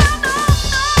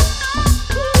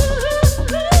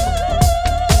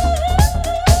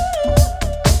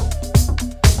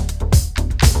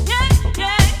 Yeah,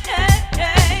 yeah, yeah,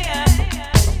 yeah,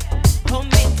 yeah. Hold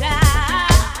me down.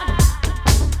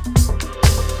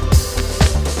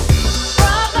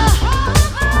 Brother,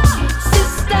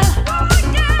 sister,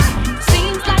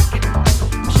 seems like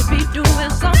we should be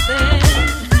doing something.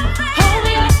 Hold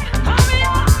me up,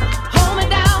 hold me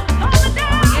down.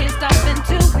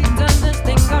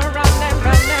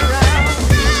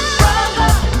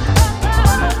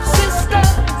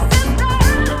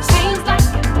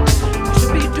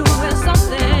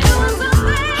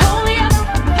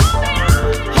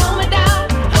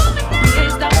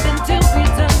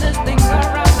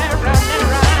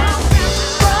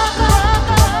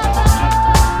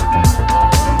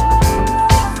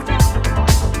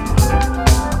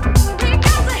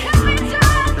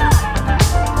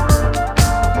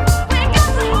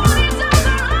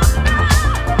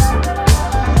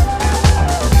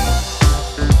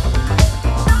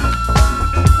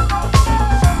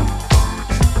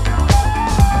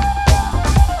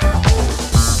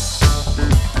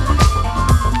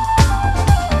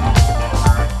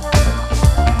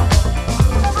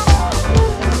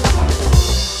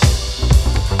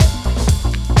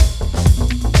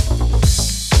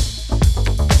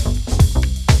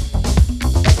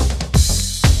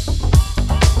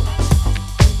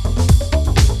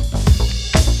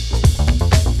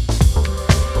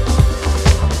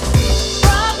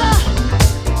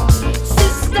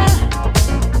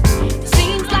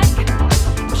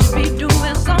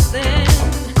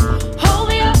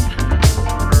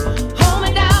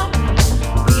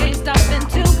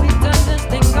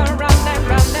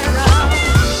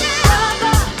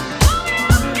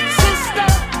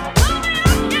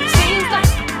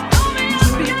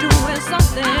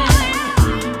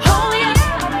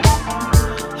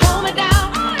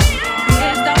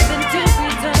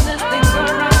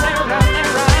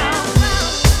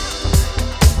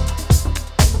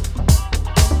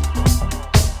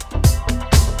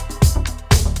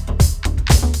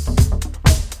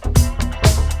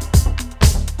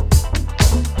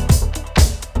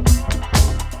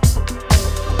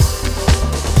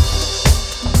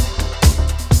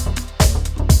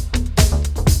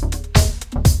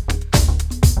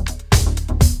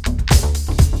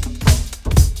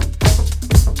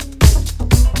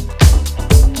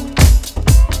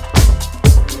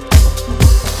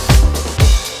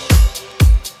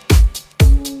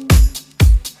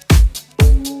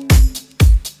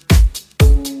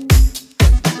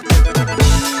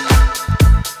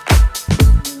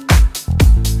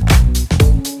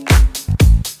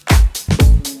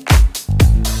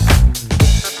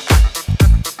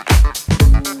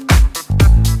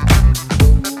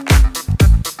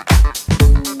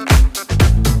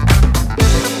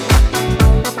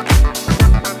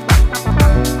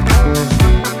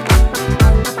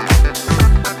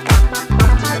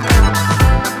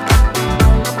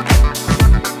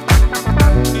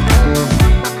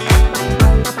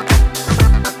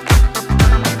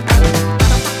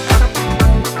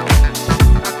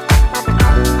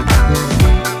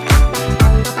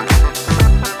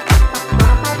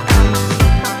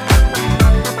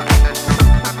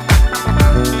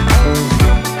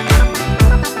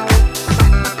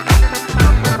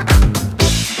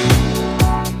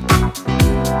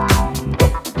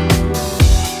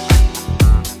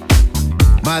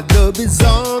 My love is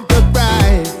on the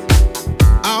rise.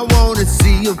 I wanna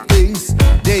see your face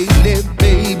daily,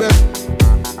 baby.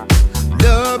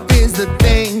 Love is the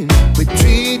thing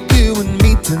between you and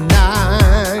me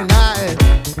tonight.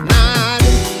 My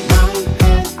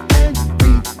hand and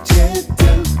reach it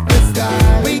to the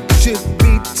sky. We should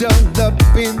reach all up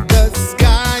in the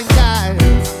sky.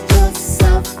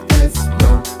 Yourself, there's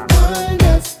no one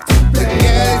else to blame. The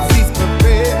galaxy's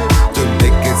prepared to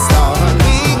make it start.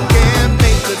 We can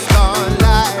make the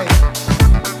starlight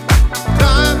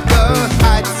climb the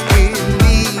heights we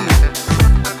need.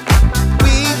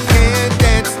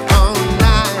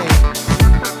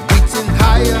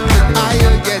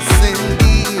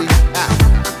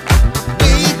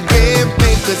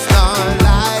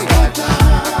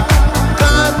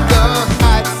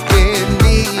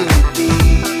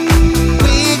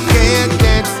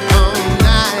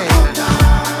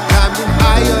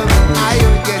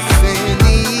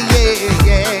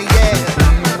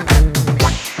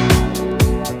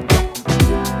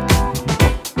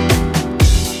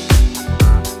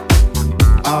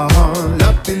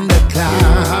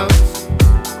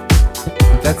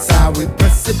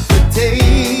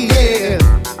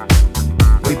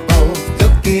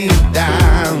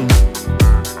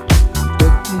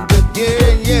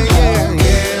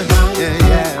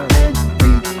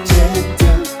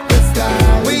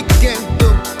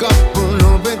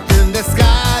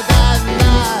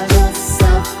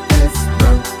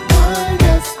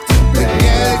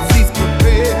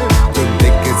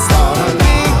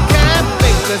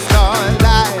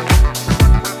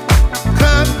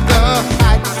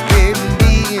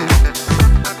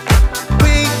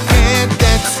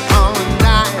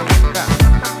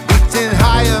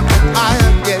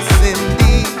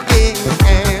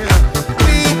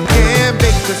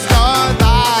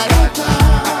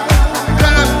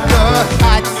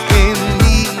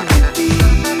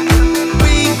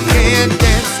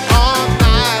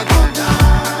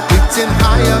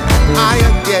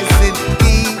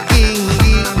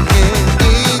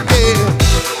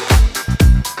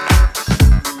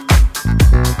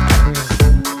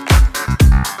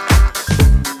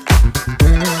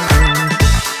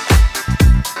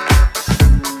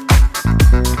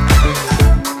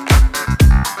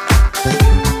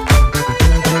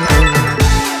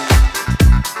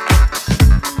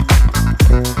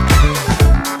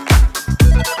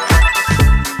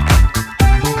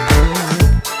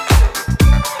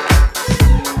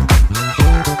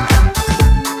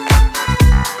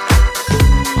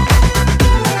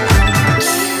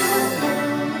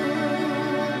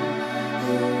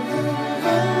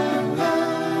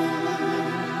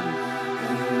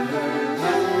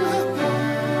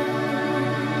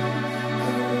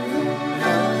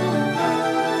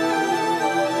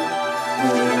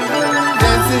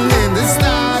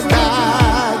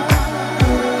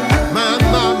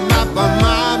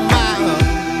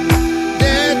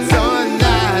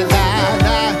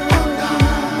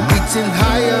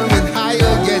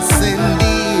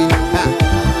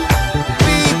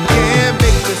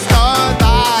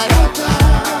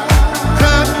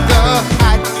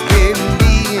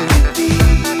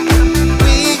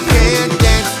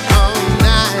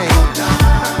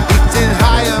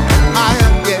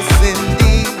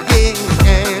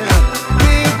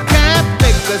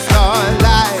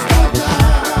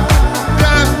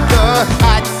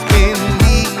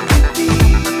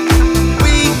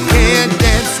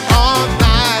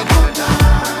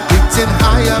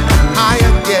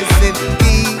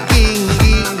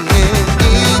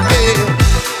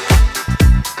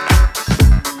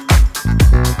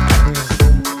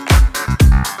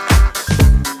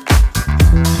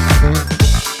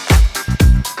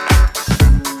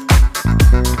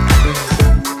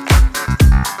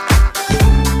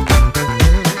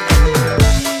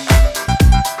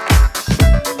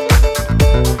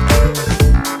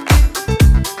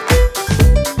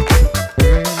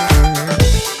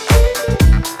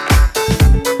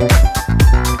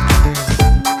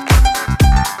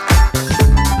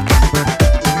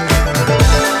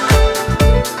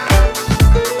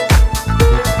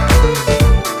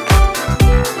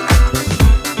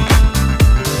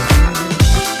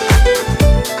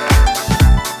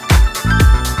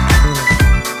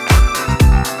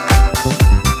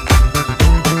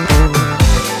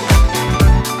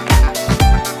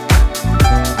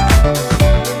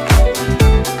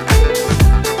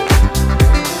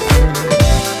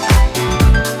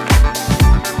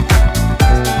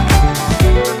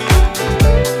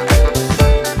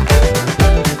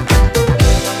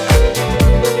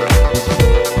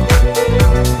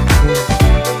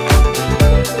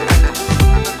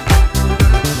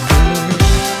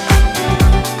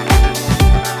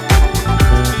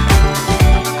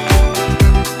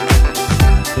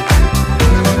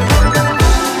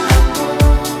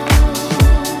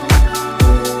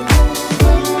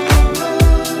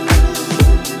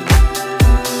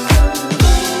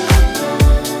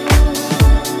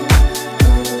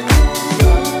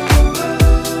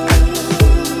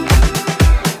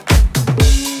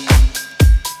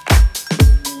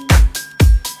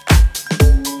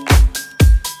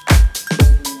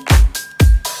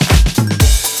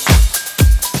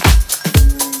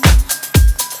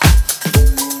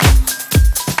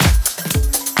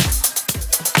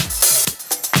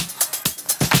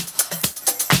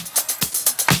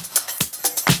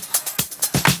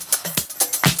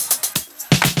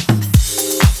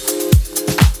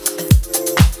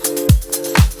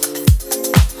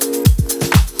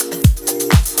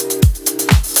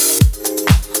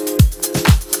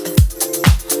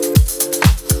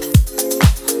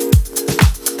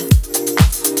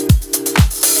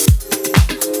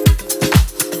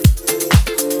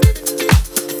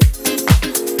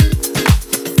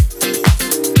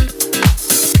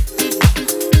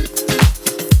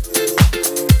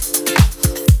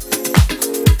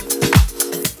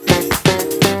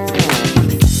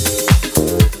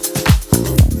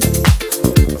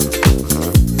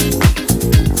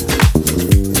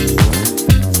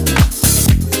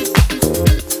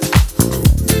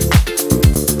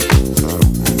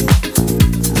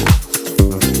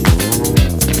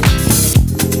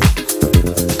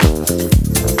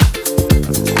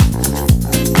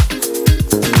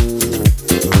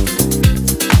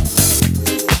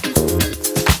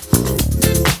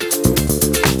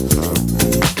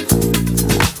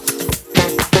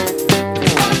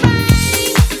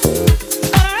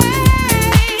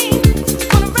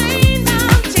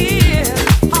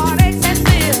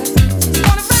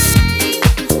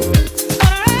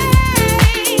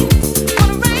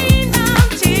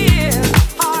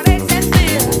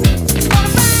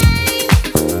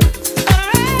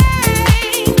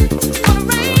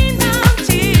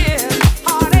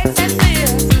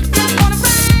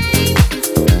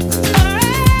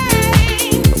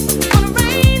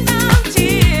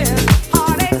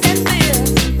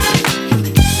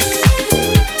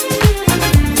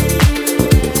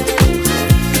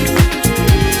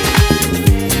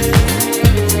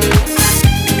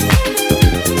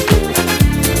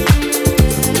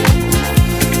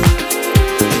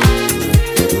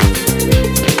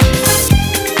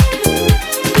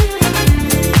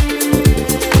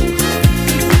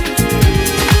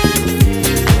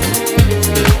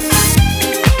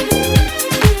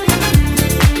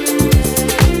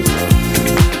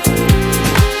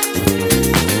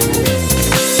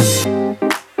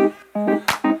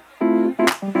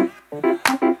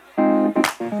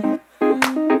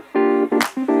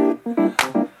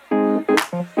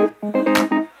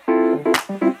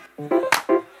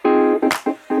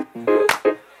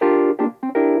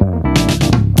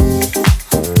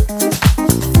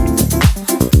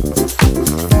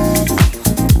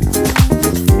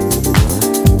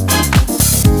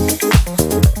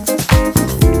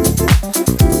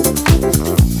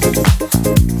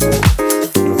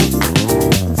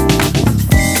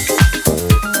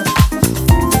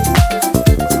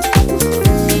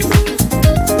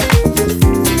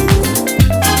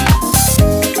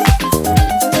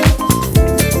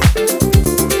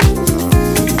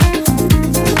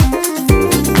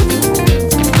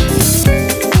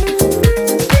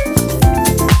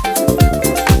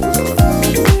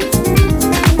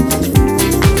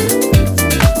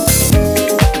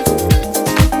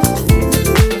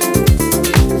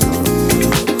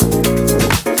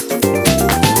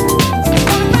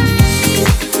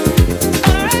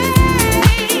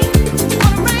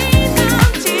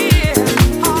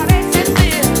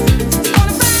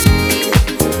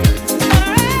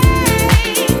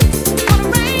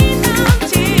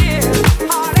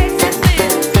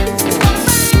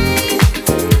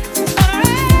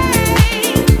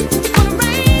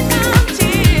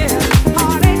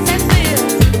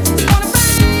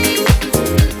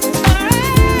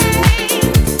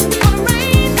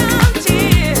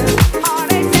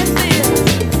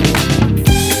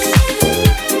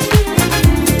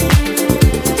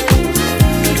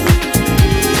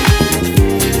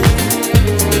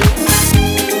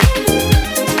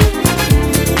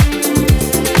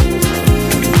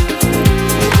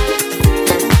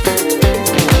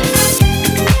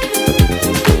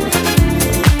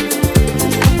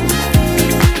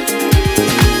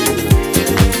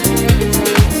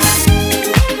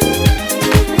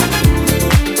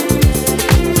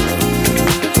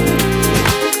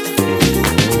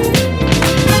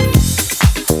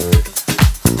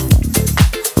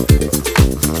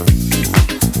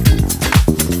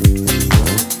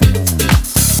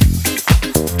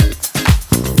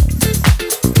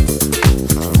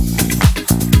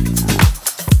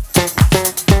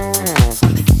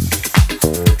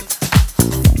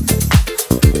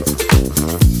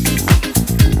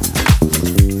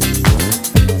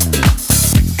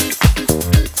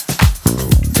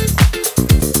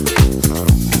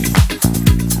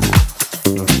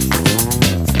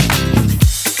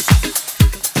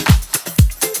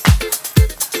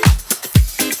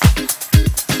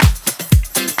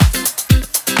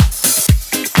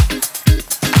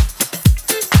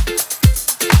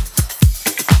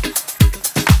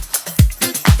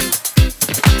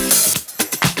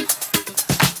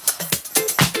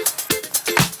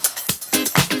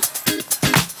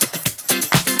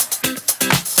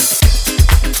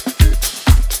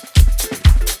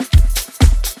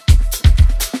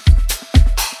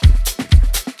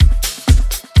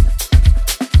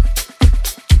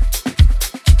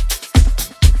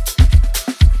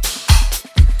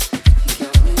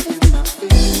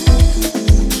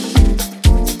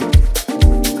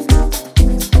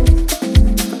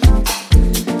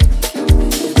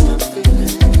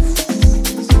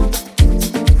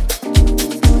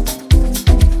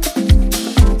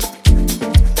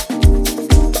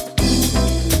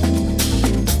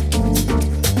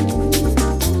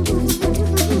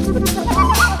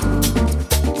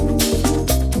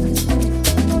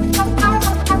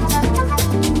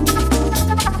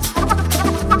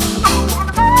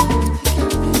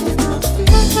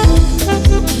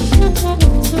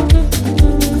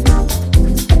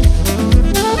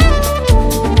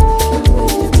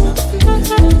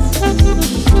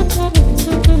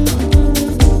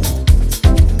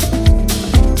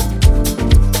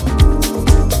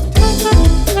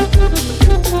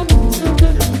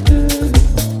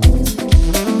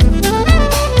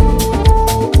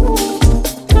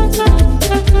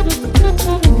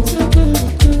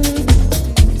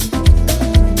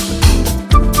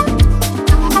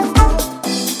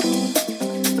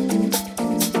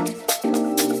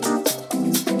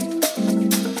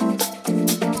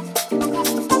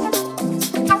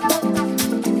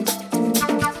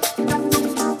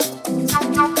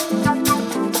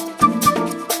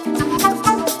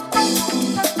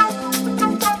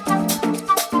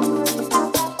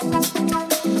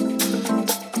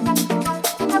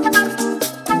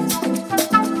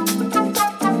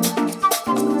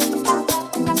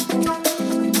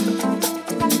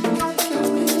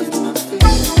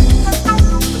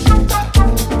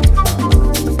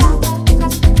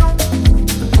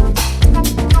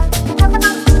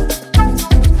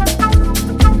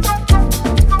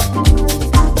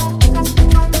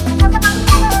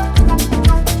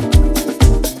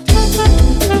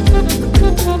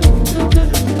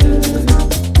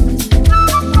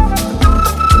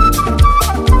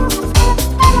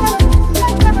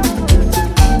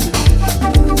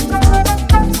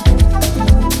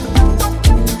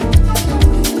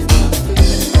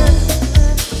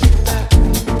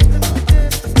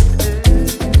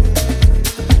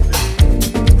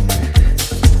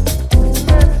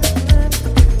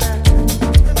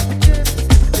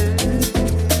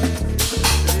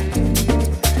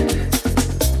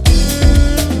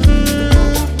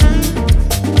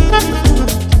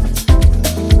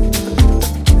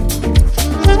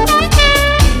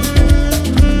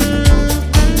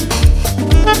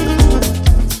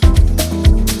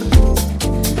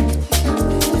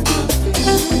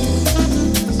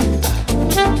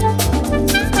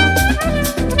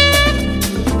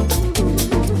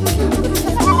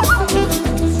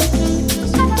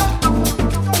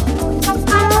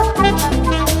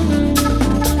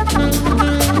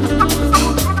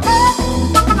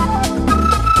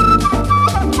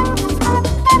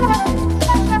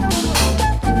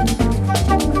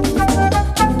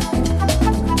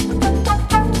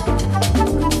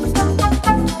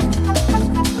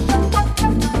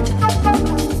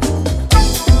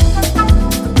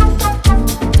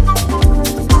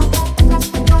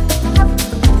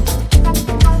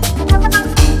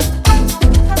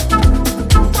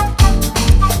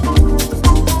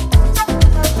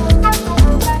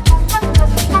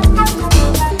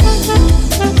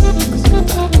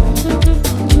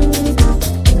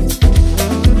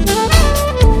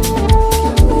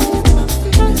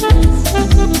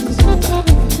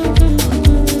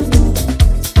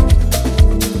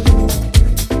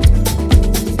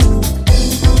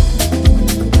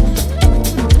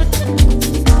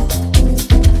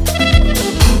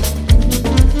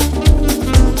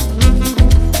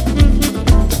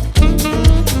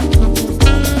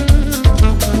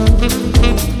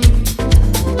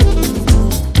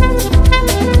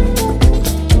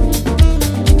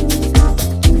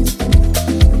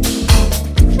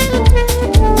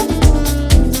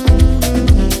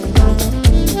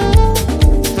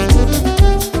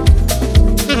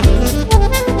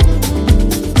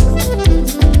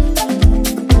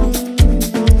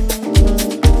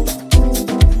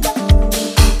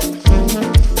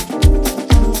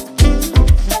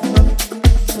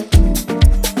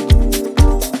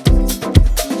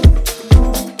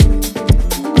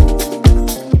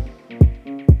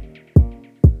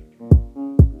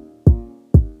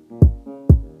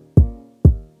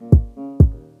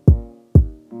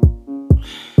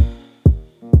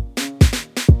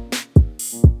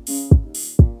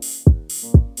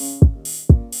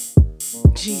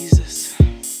 Jesus.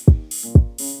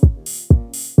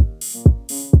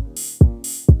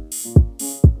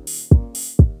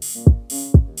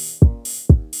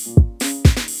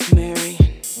 Mary,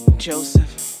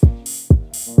 Joseph.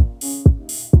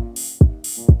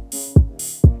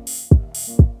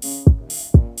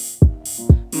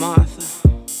 Martha.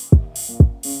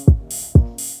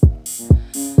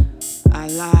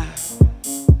 Allah.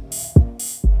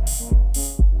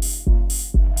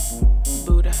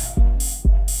 Buddha.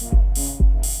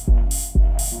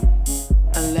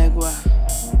 Alegua.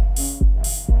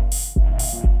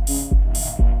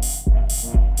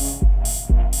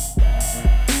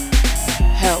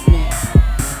 Help me.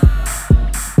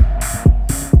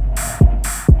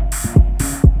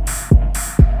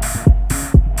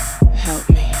 Help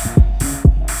me.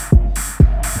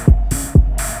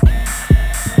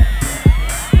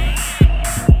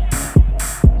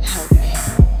 Help me.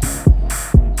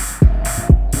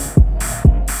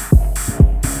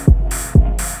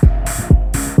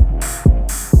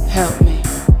 Help me.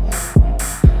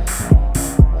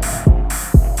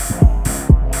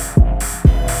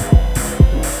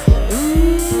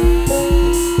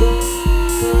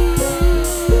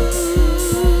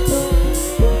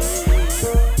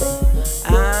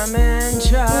 I'm in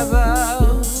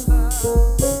trouble.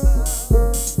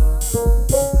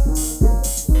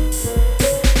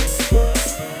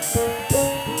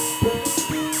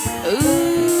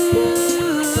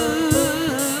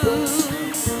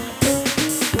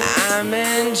 I'm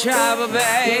in trouble,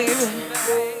 baby.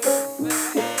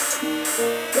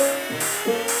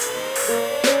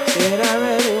 Said I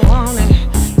really want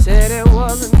it. Said it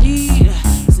wasn't need.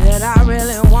 Said I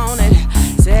really want it.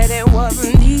 Said it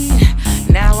wasn't need.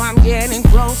 Now I'm getting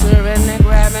closer and they're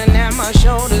grabbing at my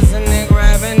shoulders and they're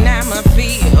grabbing at my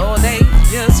feet. Oh, they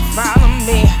just follow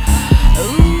me.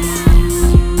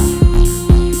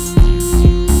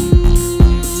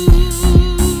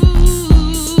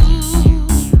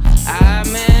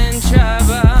 I'm in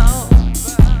trouble.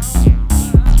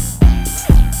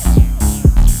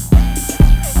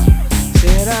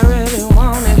 Said I really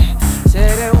want it.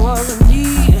 Said it wasn't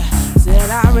need. Said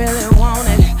I really want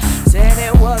it. Said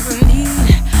it wasn't need.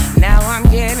 Now I'm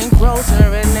getting closer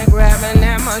and they're grabbing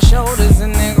at my shoulders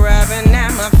and they're grabbing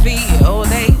at my feet. Oh,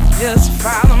 they just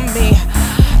follow me.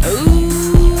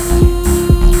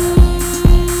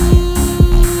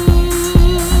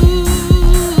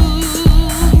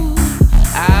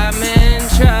 I'm in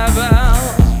trouble.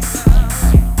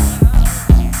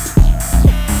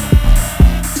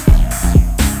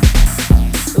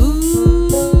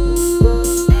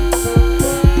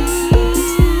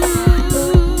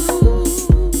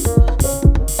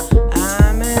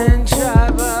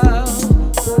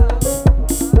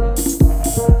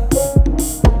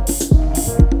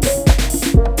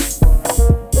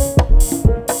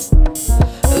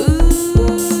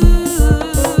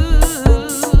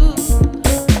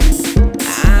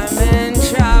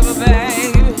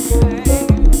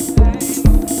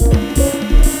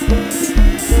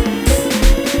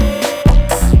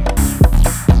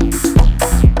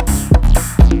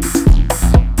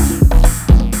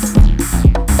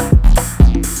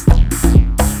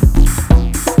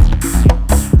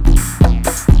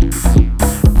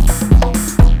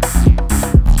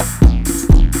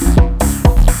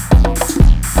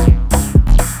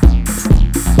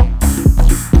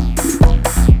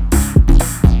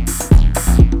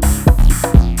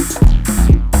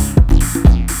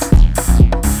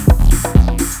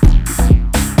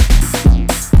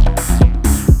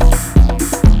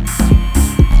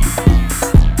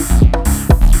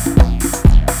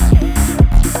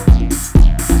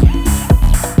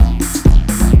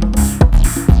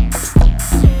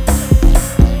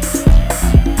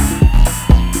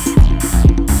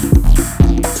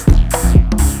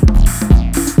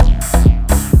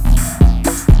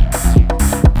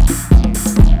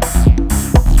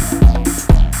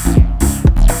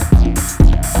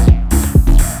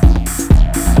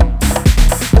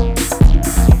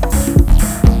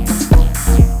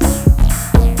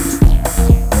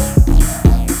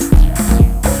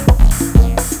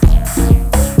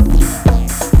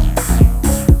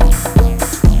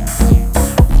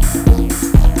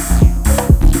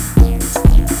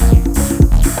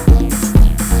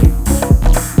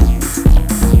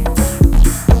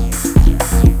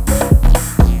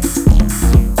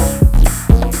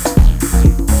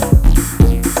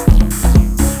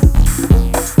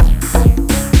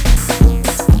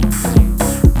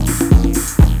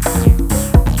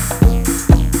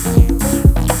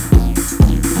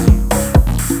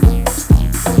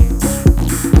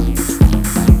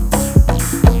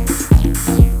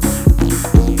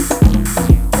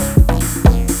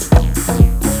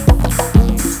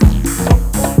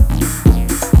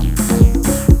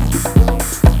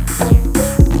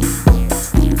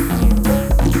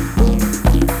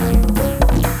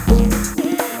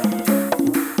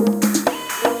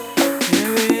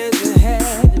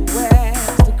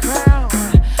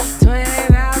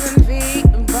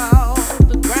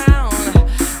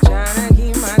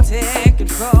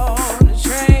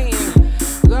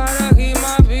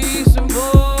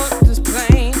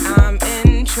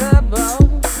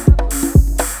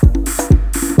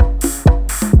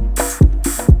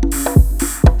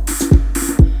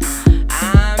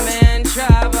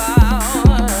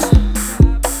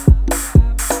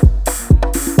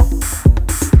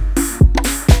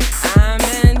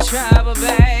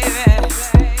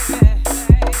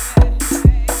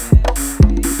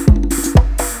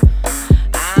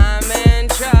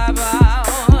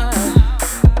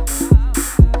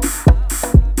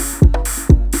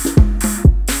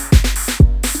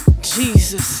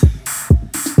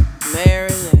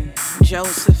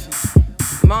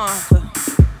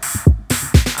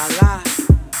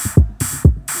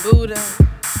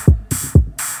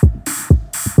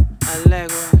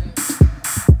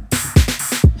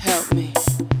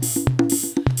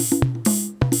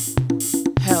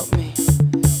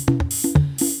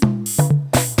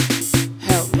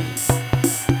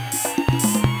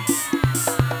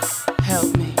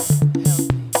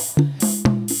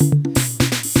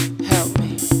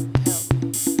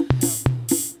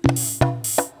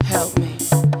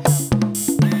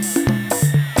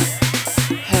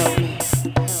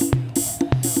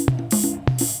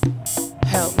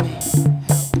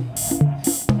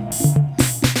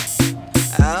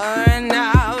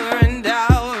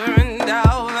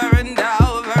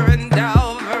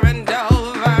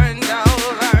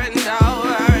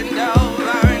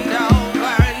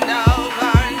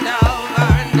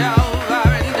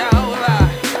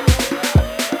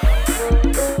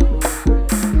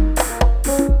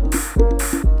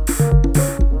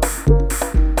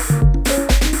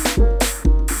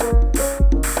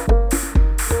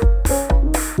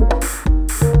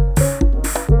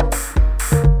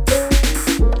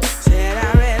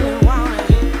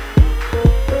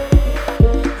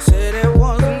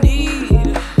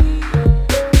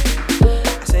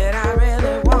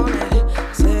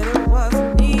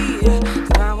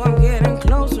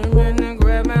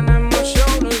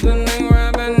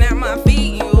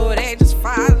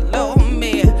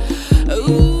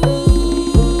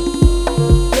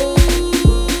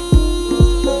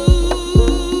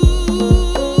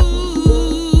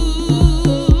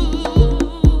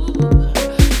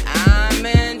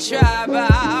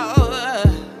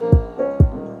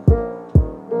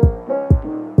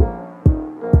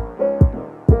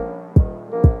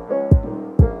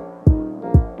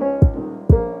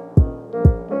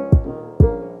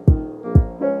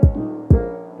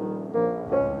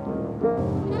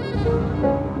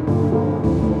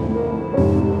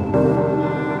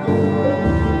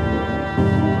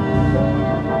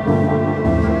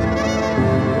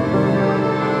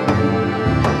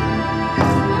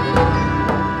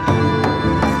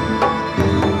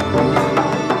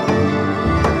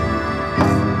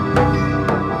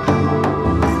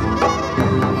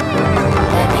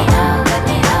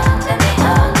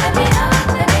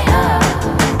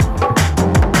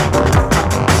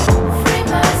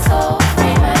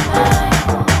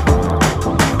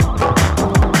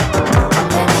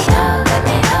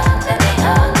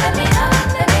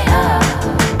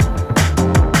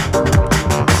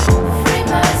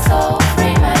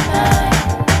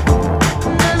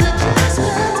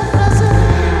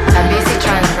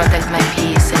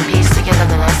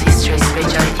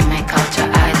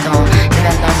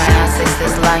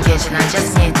 attention. I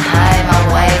just need time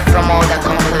away from all that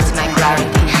convolutes my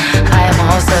clarity. I am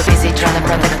also busy trying to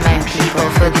protect my people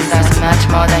who deserves much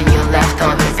more than you left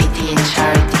over pity and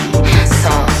charity.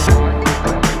 So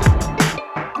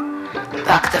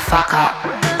back the fuck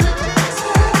up.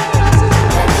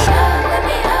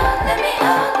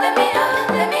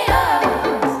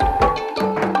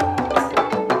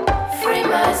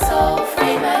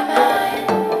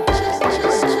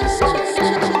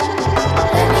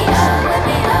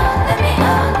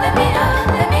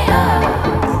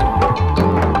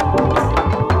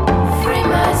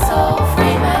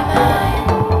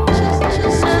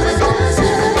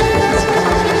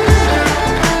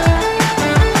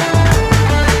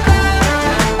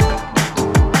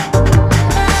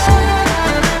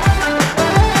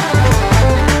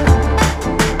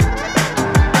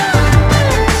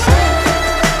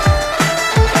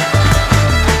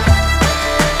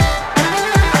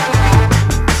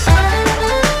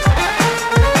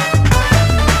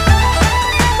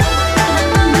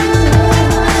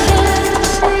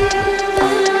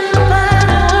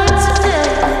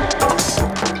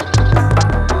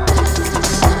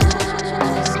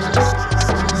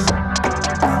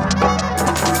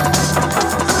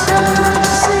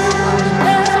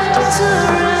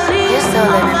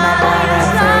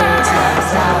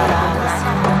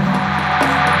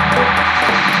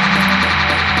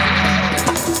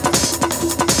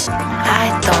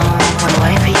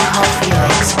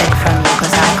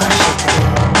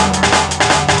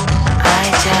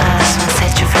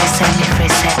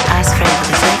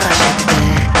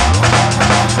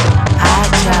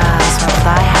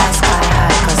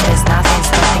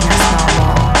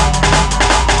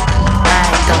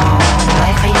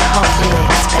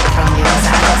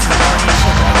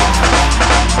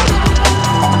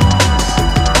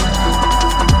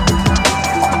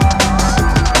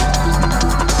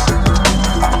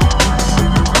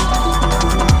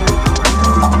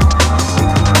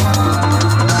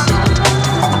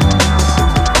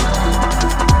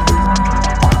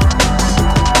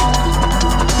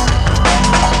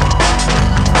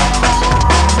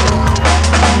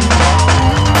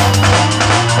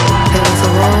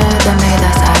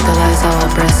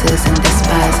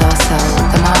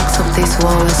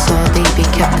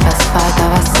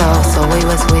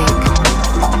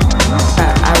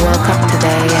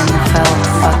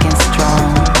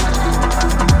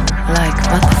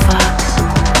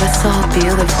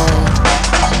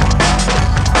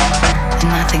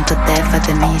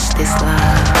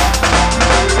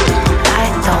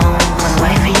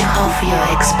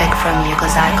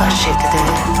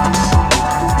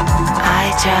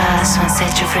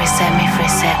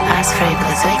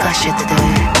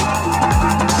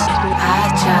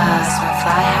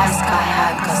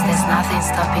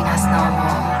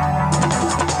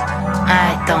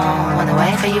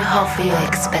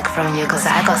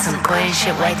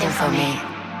 Shit waiting for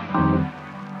me.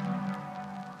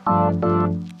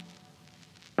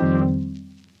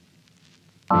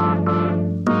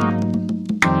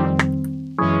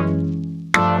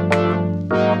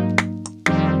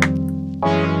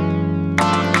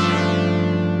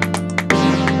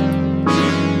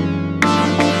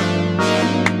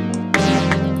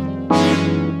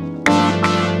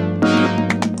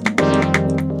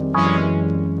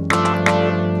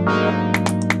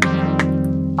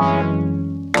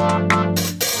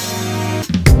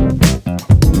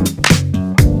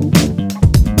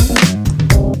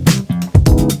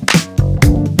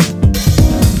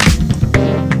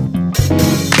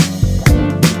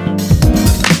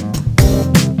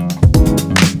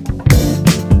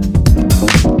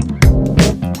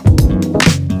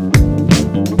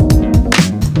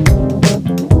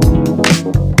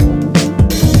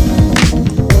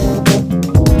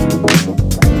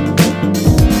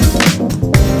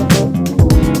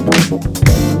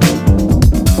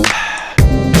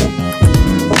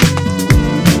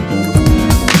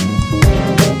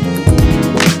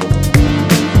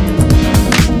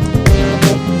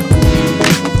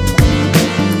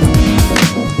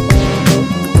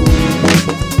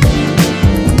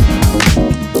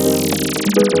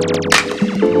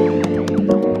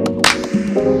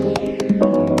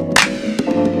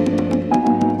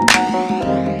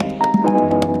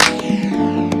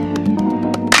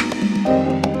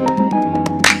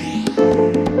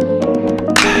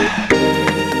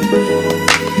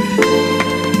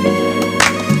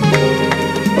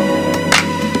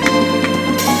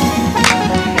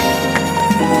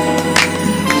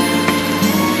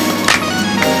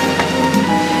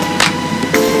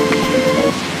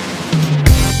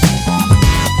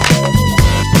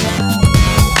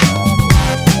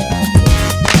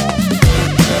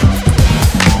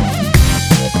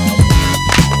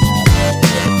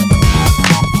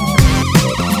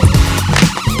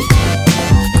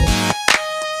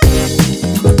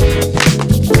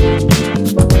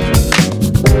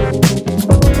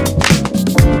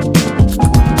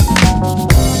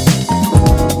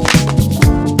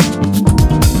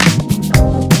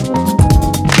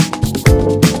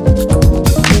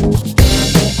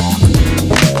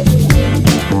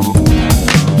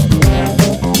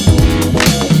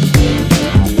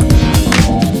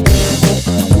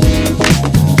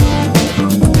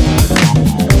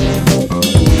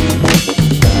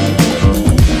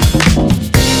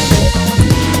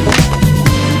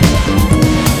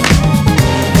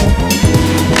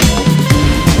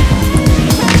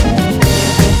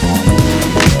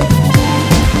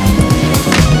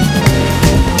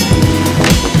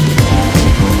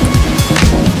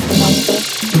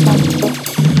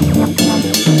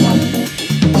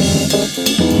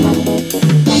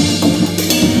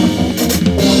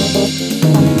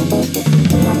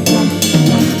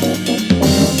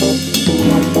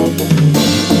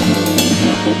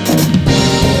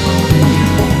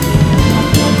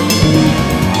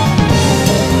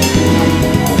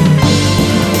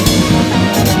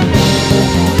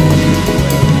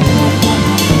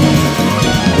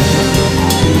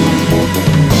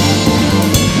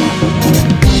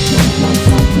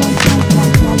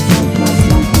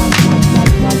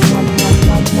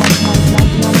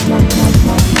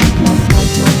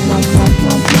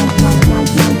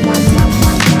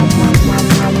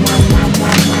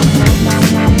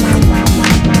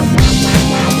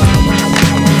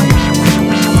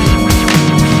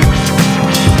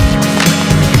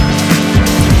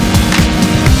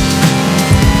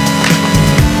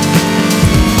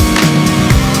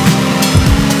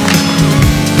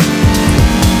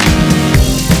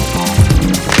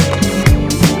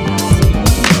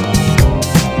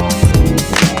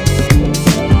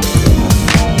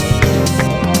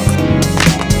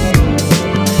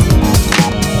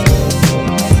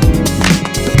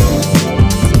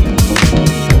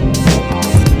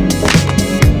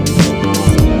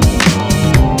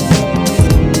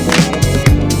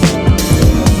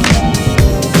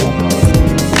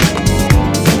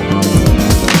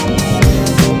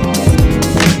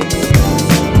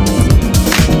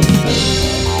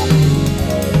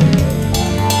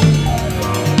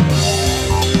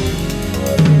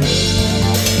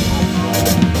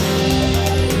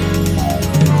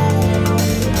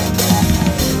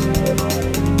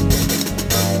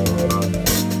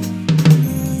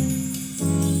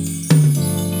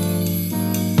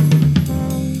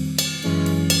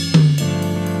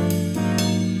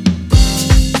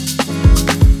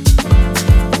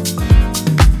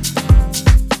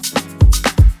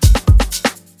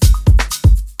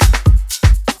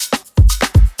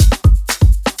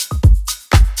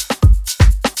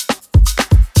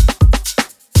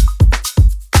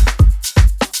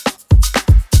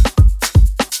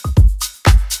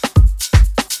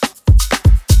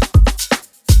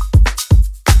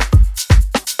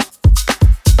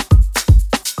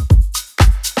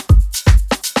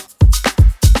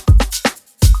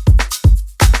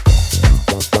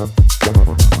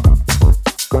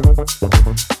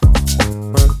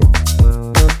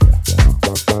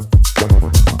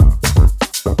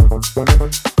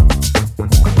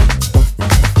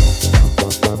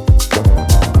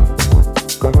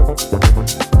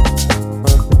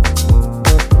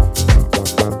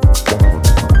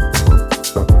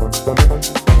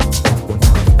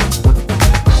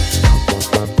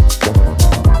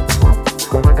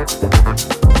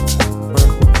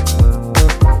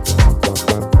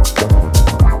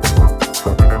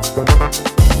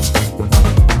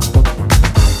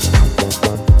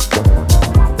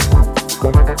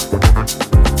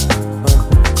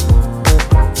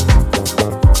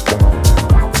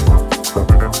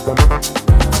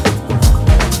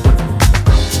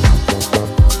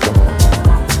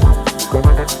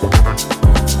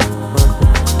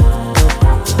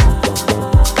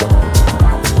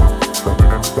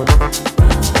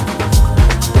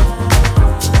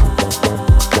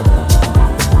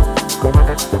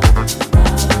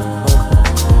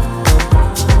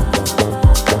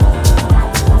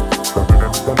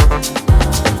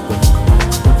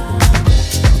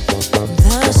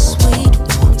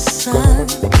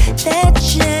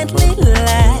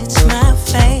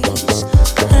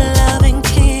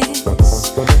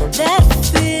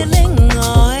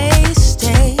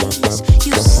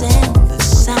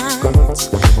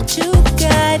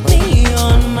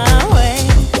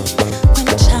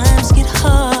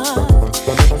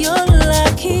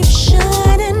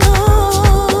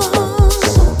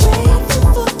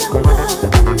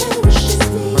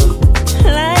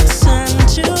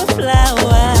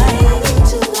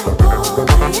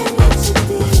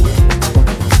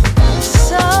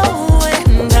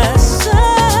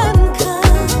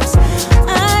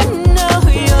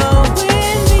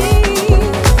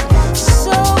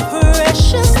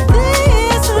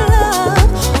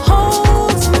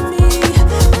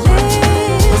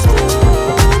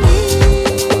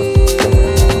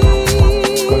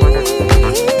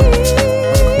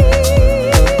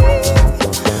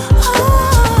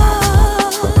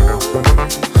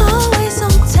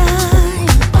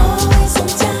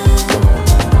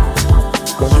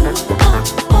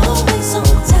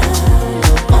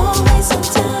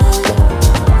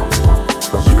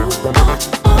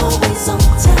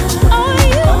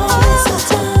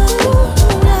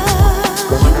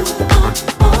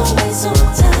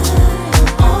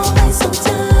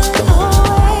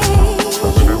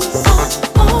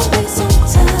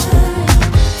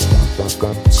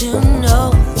 To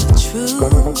know the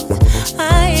truth,